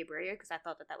Bobby Abreu because I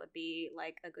thought that would be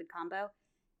like a good combo,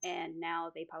 and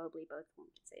now they probably both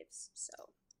won't get saves,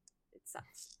 so it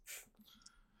sucks.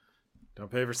 Don't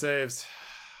pay for saves,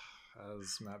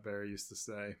 as Matt Berry used to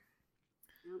say.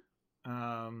 Yep.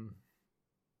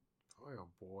 Boy, oh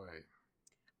boy.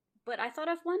 But I thought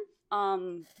of one.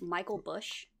 Michael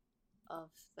Bush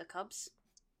of the Cubs.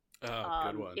 Oh,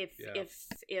 good one.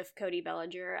 If Cody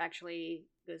Bellinger actually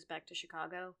goes back to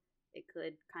Chicago, it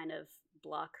could kind of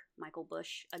block Michael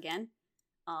Bush again,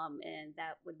 and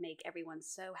that would make everyone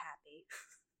so happy.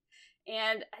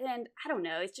 and I don't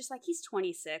know, it's just like he's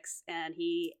 26 and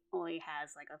he only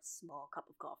has like a small cup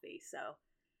of coffee, so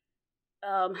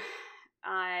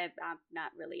I'm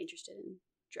not really interested in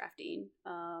drafting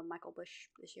Michael Bush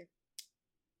this year.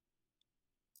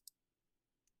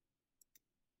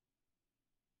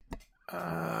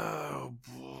 Oh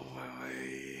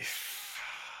boy.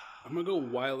 I'm gonna go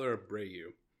Weiler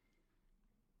Abreu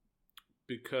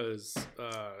because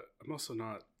I'm also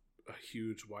not a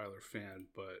huge Weiler fan,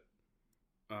 but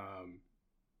I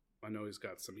know he's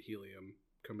got some helium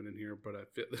coming in here. But I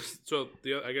feel so.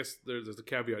 I guess there's a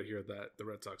caveat here that the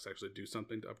Red Sox actually do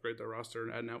something to upgrade their roster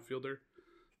and add an outfielder.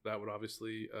 That would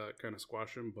obviously kind of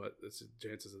squash him, but the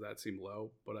chances of that seem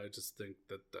low. But I just think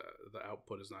that the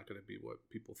output is not going to be what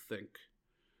people think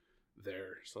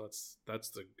there. So that's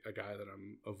a guy that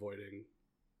I'm avoiding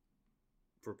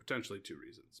for potentially two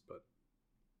reasons, but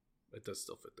it does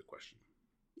still fit the question.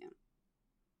 Yeah,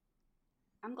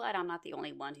 I'm glad I'm not the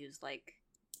only one who's like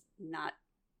not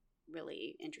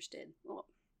really interested. Well,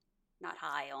 not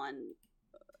high on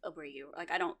Abreu.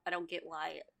 Like I don't get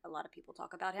why a lot of people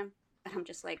talk about him. I'm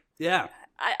just like, yeah,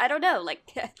 I don't know. Like,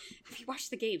 if you watch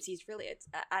the games, he's really,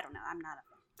 I don't know. I'm not a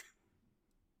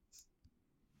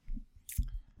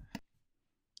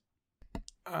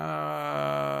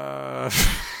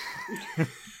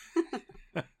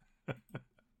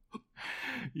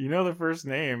You know the first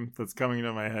name that's coming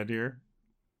to my head here?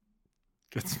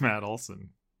 It's Matt Olson.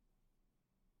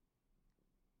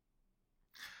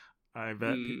 I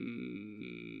bet.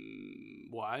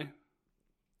 Why?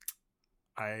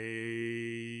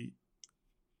 I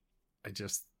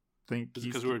just think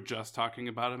because we were just talking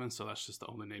about him, and so that's just the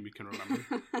only name you can remember.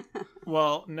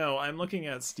 Well, no, I'm looking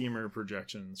at Steamer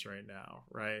projections right now,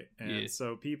 right? And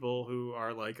so people who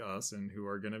are like us and who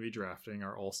are going to be drafting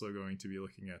are also going to be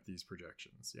looking at these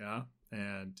projections, yeah?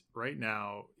 And right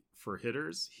now, for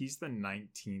hitters, he's the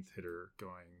 19th hitter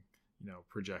going,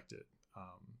 projected.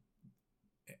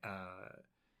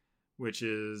 Which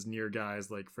is near guys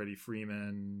like Freddie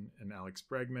Freeman and Alex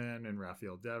Bregman and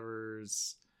Rafael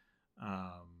Devers.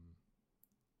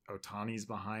 Ohtani's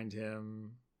behind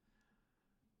him.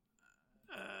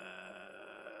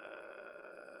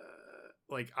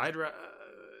 I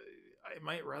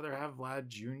might rather have Vlad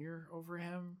Jr. over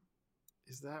him.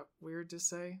 Is that weird to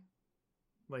say?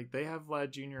 Like, they have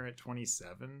Vlad Jr. at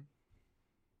 27.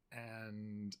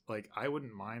 And, I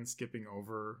wouldn't mind skipping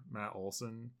over Matt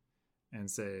Olson and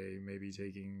say maybe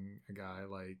taking a guy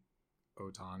like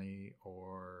Ohtani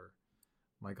or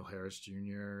Michael Harris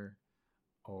Jr.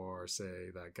 or say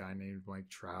that guy named Mike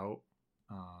Trout,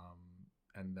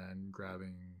 and then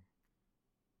grabbing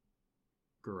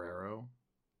Guerrero.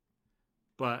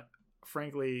 But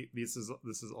frankly, this is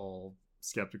all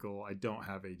skeptical. I don't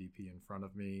have ADP in front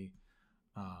of me.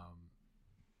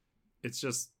 It's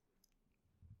just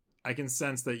I can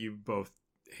sense that you both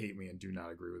hate me and do not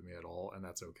agree with me at all, and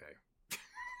that's okay.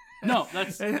 No,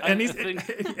 that's and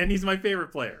he's my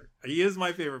favorite player. He is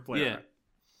my favorite player. Yeah.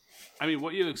 I mean,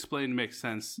 what you explained makes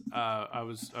sense. I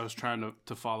was trying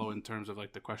to follow in terms of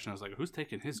the question. I was like, who's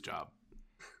taking his job?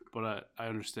 But I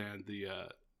understand the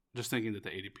just thinking that the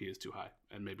ADP is too high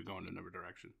and maybe going in another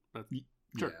direction. But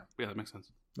sure, yeah, that makes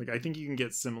sense. I think you can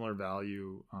get similar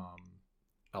value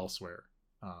elsewhere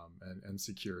and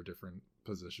secure a different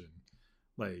position.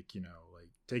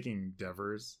 Taking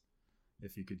Devers,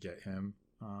 if you could get him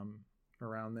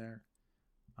around there.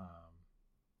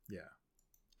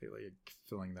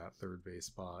 Filling that third base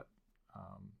spot,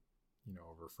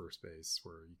 over first base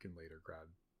where you can later grab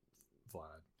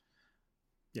Vlad.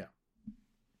 Yeah.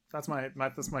 That's my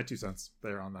 2 cents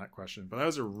there on that question. But that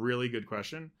was a really good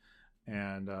question.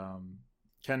 And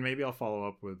Ken, maybe I'll follow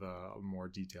up with a more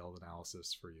detailed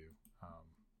analysis for you.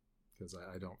 Because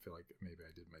I don't feel like maybe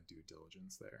I did my due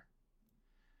diligence there.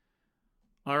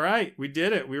 All right, we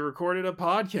did it. We recorded a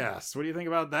podcast. What do you think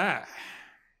about that?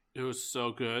 It was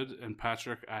so good. And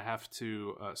Patrick, I have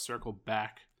to circle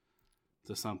back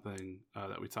to something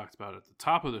that we talked about at the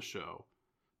top of the show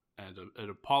and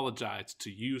apologize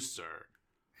to you, sir,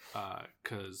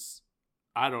 because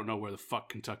I don't know where the fuck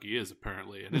Kentucky is,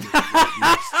 apparently. And it is right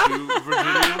next to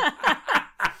Virginia.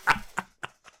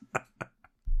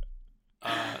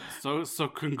 So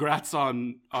congrats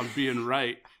on being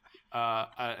right.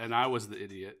 And I was the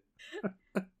idiot.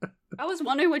 I was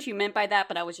wondering what you meant by that,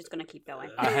 but I was just going to keep going.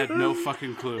 I had no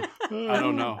fucking clue. I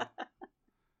don't know.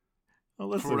 Well,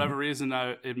 listen. For whatever reason,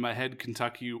 in my head,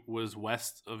 Kentucky was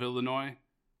west of Illinois,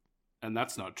 and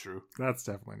that's not true. That's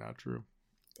definitely not true.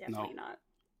 Definitely not.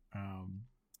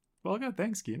 Well, good.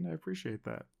 Thanks, Keaton. I appreciate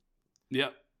that.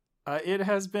 Yep. It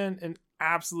has been an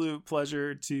absolute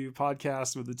pleasure to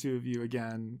podcast with the two of you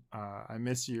again. I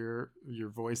miss your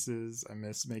voices. I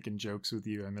miss making jokes with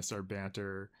you. I miss our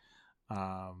banter.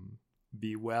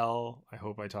 Be well. I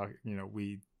hope I talk.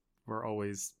 We're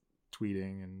always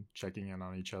tweeting and checking in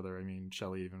on each other. I mean,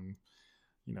 Shelly even,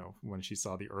 when she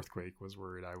saw the earthquake, was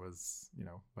worried I was,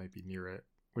 might be near it,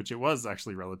 which it was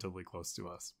actually relatively close to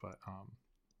us, but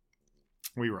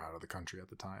we were out of the country at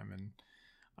the time, and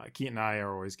Keaton and I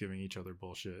are always giving each other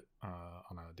bullshit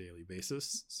on a daily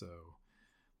basis, so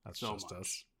that's so just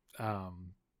much. Us.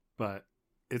 But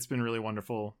it's been really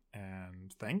wonderful,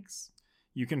 and thanks.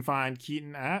 You can find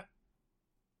Keaton at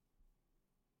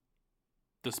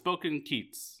The Spoken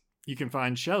Keats. You can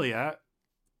find Shelly at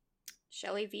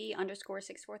Shelly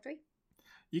V_643.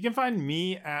 You can find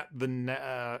me at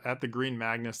the Green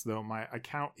Magnus, though my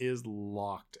account is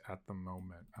locked at the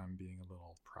moment. I'm being a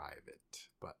little private,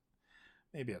 but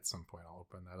maybe at some point I'll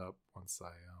open that up once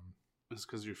I Is it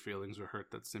because your feelings were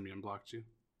hurt that Simeon blocked you?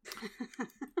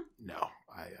 No,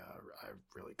 I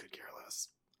really could care less.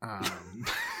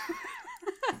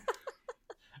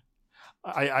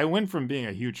 I went from being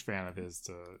a huge fan of his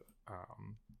to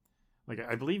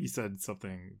I believe he said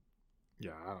something.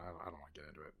 Yeah, I don't want to get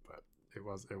into it, but it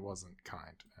wasn't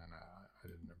kind, and I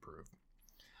didn't approve.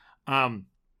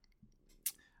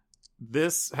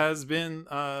 This has been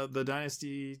the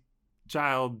Dynasty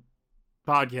Child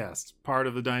podcast, part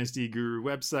of the Dynasty Guru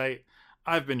website.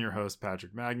 I've been your host,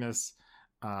 Patrick Magnus,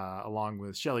 along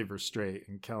with Shelly Verstrate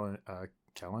and Keaton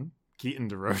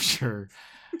DeRocher.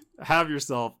 Have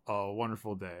yourself a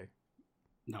wonderful day.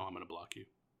 No, I'm going to block you.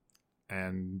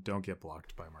 And don't get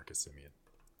blocked by Marcus Simeon.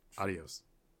 Adios.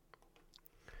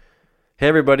 Hey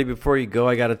everybody, before you go,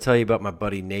 I got to tell you about my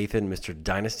buddy Nathan, Mr.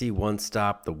 Dynasty One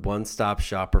Stop, the one-stop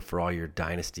shopper for all your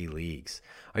Dynasty leagues.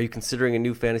 Are you considering a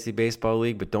new fantasy baseball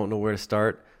league but don't know where to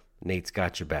start? Nate's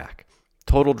got your back.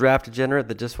 Total draft degenerate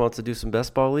that just wants to do some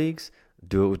best ball leagues?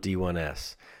 Do it with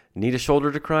D1S. Need a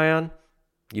shoulder to cry on?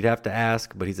 You'd have to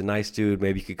ask, but he's a nice dude.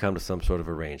 Maybe you could come to some sort of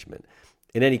arrangement.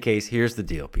 In any case, here's the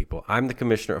deal, people. I'm the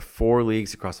commissioner of 4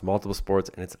 leagues across multiple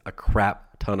sports, and it's a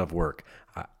crap ton of work.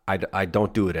 I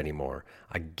don't do it anymore.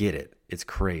 I get it. It's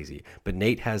crazy. But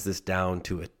Nate has this down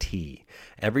to a T.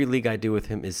 Every league I do with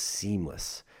him is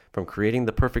seamless. From creating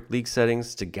the perfect league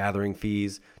settings, to gathering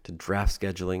fees, to draft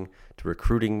scheduling, to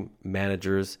recruiting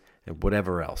managers, and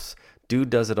whatever else. Dude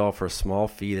does it all for a small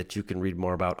fee that you can read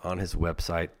more about on his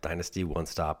website,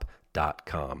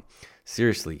 dynastyonestop.com.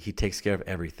 Seriously, he takes care of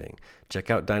everything. Check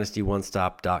out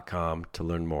dynastyonestop.com to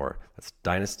learn more. That's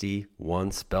dynasty,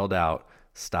 one spelled out,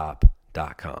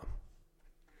 stop.com.